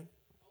chill, man.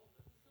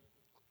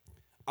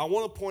 I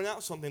want to point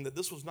out something, that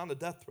this was not a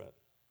death threat.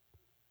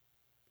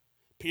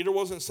 Peter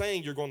wasn't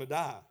saying you're going to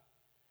die.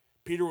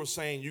 Peter was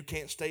saying you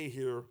can't stay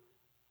here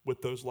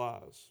with those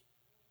lies.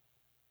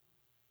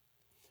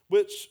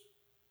 Which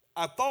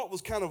I thought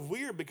was kind of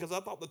weird, because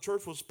I thought the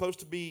church was supposed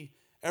to be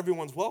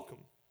everyone's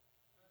welcome.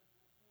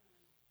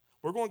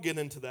 We're going to get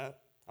into that.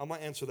 I'm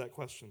going to answer that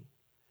question.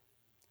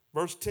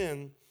 Verse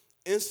 10,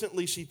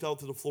 instantly she fell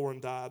to the floor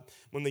and died.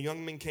 When the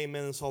young men came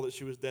in and saw that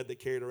she was dead, they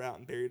carried her out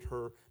and buried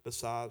her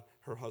beside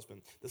her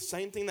husband. The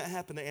same thing that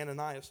happened to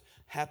Ananias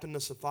happened to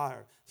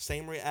Sapphira.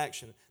 Same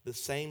reaction, the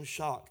same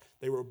shock.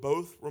 They were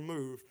both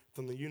removed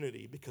from the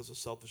unity because of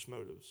selfish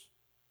motives.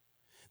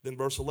 Then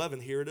verse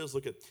 11, here it is.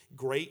 Look at,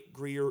 great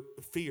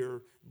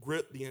fear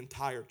gripped the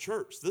entire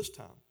church this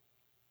time.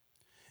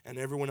 And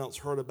everyone else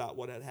heard about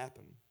what had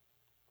happened.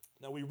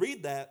 Now we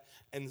read that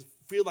and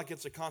feel like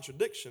it's a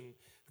contradiction,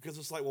 because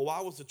it's like, well,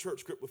 why was the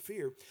church gripped with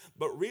fear?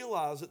 But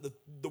realize that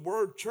the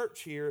word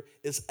church here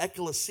is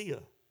ecclesia,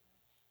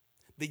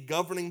 the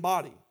governing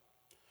body.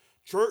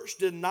 Church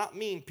did not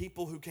mean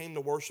people who came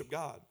to worship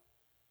God.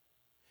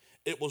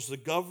 It was the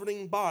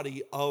governing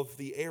body of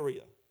the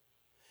area.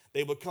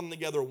 They would come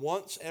together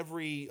once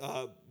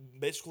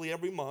basically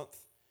every month,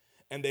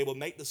 and they would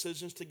make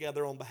decisions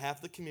together on behalf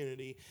of the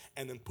community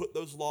and then put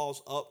those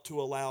laws up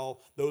to allow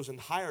those in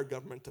higher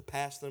government to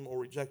pass them or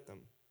reject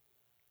them.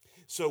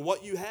 So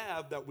what you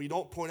have that we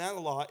don't point out a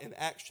lot in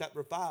Acts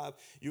chapter 5,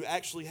 you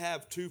actually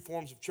have two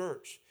forms of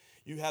church.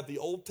 You have the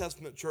Old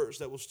Testament church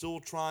that was still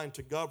trying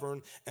to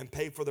govern and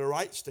pay for their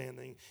right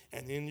standing.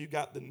 And then you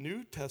got the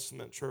New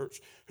Testament church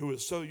who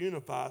is so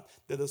unified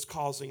that is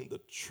causing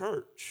the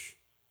church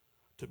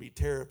to be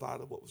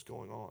terrified of what was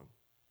going on.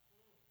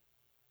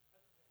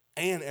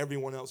 And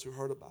everyone else who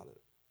heard about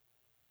it.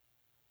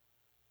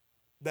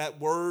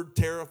 That word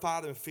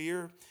terrified and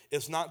fear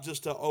is not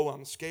just a, oh,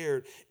 I'm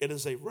scared. It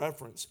is a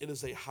reverence. It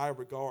is a high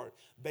regard.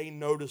 They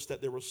noticed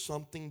that there was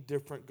something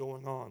different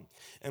going on.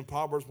 And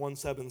Proverbs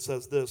 1:7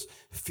 says this,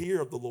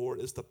 fear of the Lord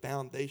is the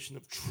foundation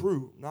of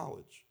true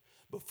knowledge,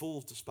 but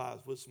fools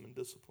despise wisdom and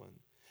discipline.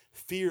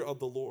 Fear of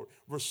the Lord,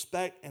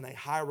 respect and a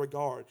high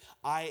regard.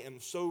 I am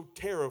so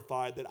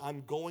terrified that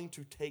I'm going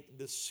to take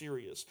this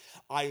serious.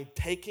 I'm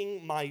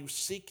taking my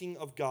seeking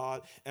of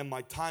God and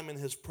my time in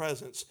his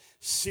presence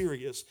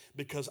serious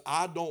because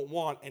I don't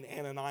want an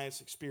Ananias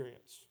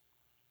experience.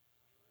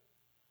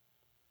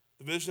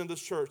 The vision of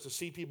this church to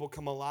see people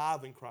come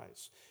alive in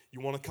Christ.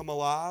 You want to come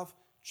alive?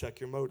 Check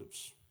your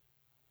motives.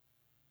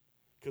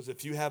 Because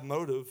if you have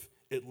motive,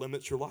 it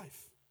limits your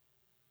life.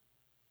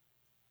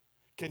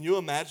 Can you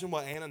imagine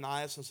what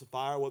Ananias and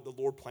Sapphira, what the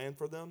Lord planned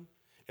for them,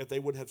 if they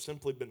would have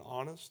simply been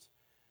honest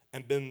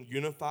and been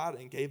unified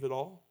and gave it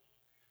all?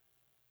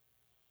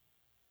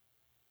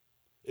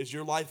 Is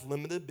your life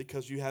limited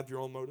because you have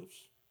your own motives?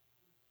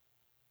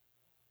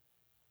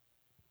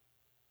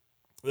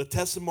 The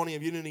testimony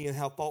of unity and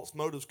how false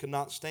motives could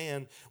not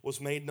stand was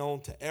made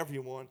known to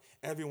everyone.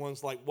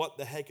 Everyone's like, what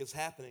the heck is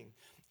happening?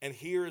 And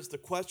here is the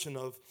question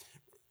of,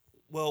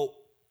 well,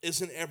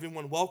 isn't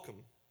everyone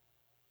welcome?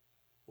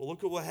 Well,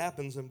 look at what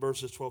happens in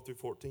verses 12 through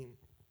 14.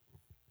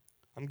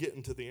 I'm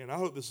getting to the end. I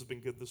hope this has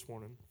been good this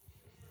morning.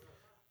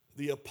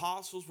 The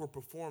apostles were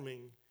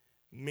performing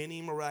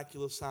many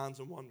miraculous signs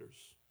and wonders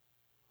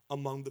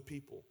among the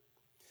people.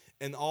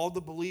 And all the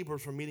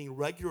believers were meeting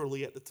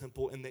regularly at the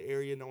temple in the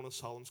area known as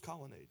Solomon's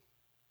Colonnade.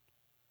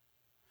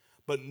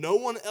 But no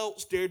one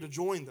else dared to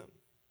join them.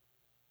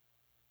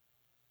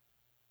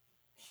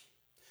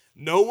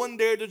 No one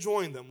dared to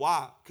join them.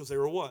 Why? Because they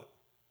were what?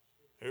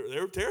 They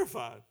were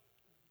terrified.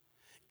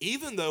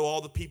 Even though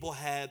all the people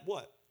had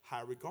what?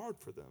 High regard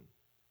for them.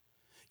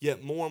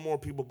 Yet more and more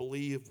people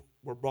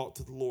were brought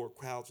to the Lord,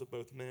 crowds of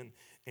both men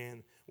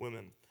and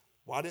women.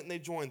 Why didn't they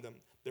join them?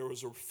 There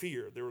was a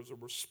fear, there was a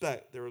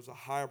respect, there was a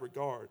high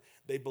regard.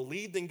 They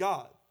believed in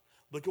God.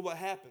 Look at what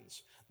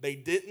happens. They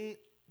didn't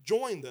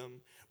join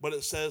them, but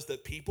it says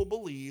that people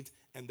believed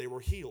and they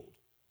were healed.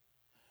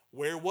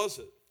 Where was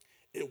it?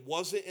 It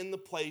wasn't in the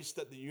place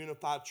that the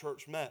unified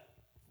church met.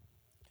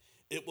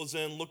 It was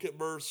in, look at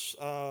verse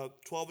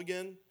 12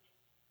 again.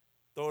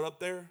 Throw it up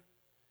there.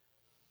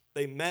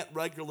 They met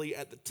regularly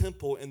at the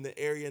temple in the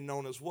area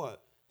known as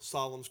what?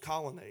 Solomon's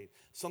Colonnade.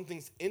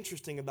 Something's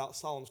interesting about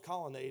Solomon's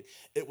Colonnade.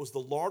 It was the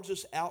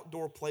largest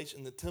outdoor place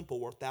in the temple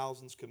where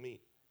thousands could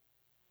meet.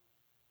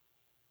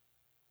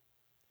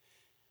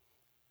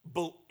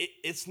 But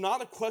it's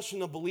not a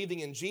question of believing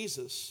in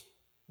Jesus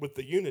with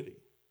the unity.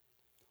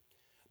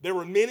 There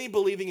were many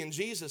believing in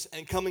Jesus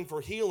and coming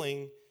for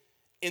healing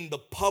in the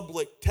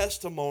public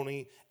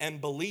testimony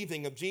and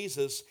believing of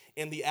Jesus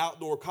in the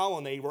outdoor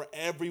colonnade where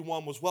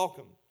everyone was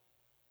welcome.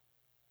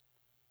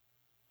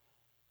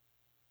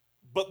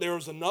 But there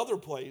was another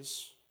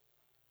place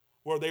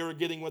where they were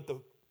getting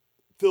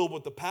filled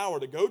with the power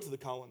to go to the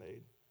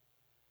colonnade,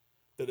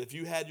 that if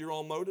you had your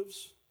own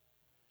motives,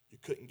 you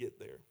couldn't get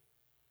there.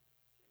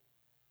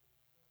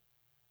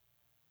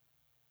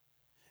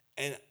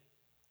 And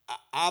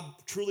I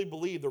truly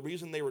believe the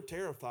reason they were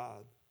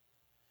terrified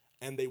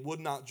and they would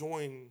not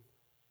join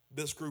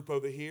this group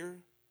over here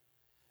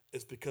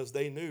is because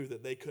they knew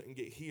that they couldn't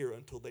get here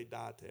until they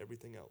died to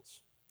everything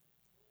else.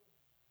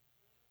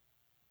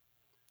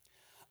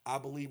 I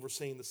believe we're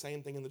seeing the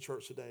same thing in the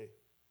church today.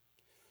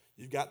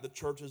 You've got the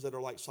churches that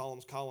are like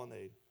Solomon's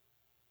Colonnade,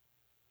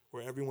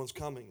 where everyone's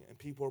coming and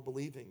people are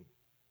believing.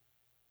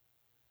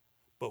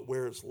 But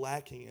where it's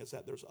lacking is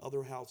that there's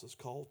other houses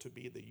called to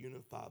be the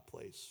unified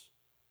place.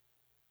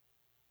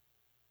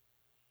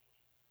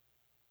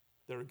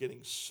 That are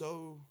getting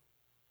so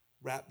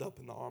wrapped up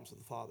in the arms of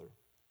the Father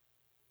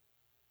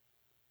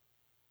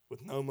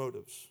with no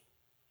motives.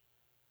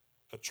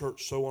 A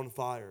church so on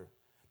fire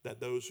that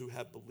those who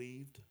have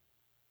believed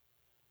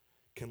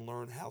can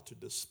learn how to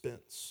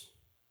dispense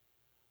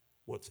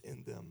what's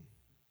in them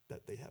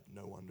that they have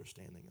no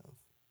understanding of.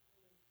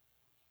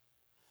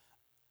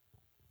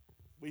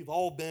 We've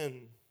all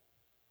been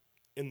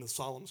in the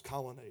Solomon's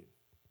Colonnade,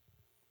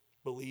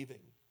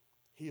 believing,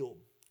 healed,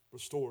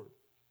 restored.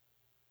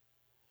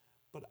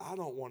 But I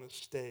don't want to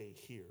stay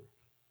here.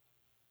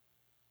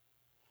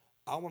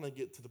 I want to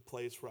get to the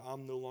place where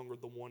I'm no longer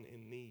the one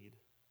in need.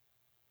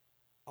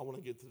 I want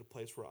to get to the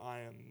place where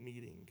I am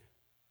meeting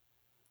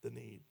the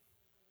need.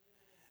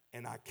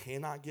 And I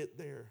cannot get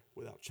there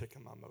without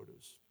checking my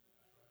motives.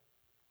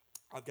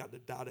 I've got to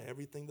die to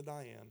everything that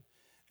I am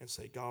and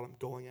say, God, I'm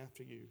going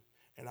after you,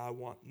 and I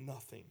want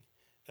nothing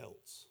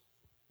else.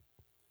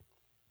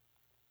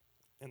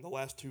 And the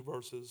last two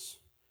verses,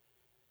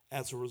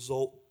 as a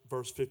result,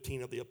 verse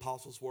 15 of the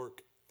apostles'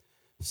 work,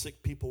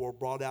 sick people were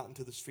brought out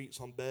into the streets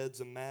on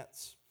beds and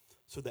mats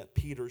so that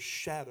Peter's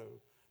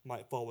shadow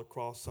might fall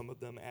across some of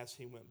them as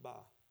he went by.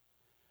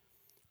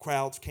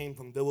 Crowds came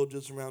from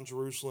villages around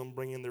Jerusalem,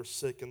 bringing their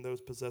sick and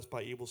those possessed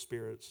by evil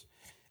spirits,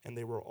 and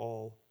they were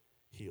all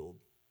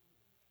healed.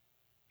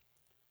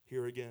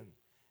 Here again,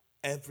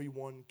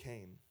 everyone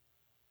came.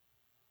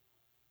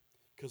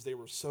 because they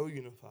were so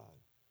unified,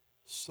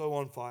 so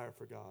on fire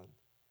for God,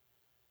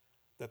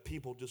 that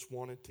people just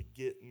wanted to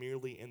get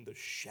merely in the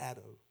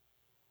shadow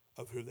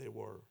of who they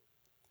were.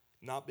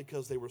 Not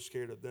because they were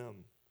scared of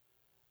them,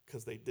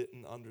 because they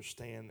didn't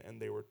understand and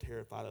they were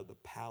terrified of the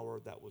power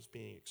that was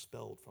being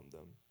expelled from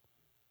them.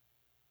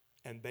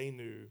 And they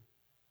knew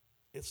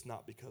it's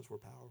not because we're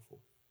powerful.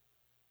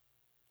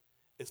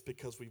 It's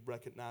because we've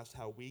recognized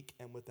how weak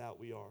and without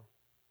we are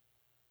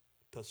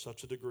to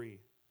such a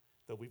degree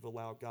that we've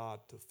allowed God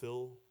to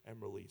fill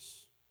and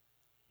release.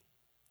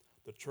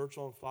 The church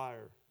on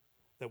fire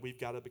that we've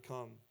got to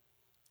become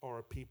are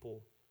a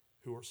people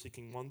who are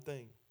seeking one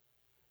thing: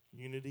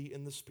 unity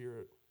in the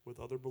Spirit with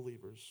other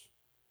believers,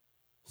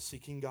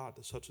 seeking God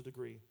to such a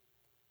degree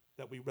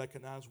that we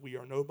recognize we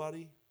are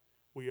nobody,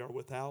 we are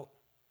without,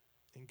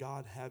 and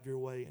God, have your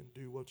way and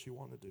do what you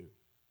want to do.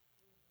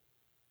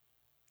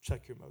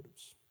 Check your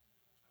motives.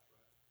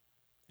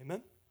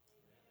 Amen?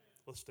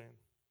 Let's stand.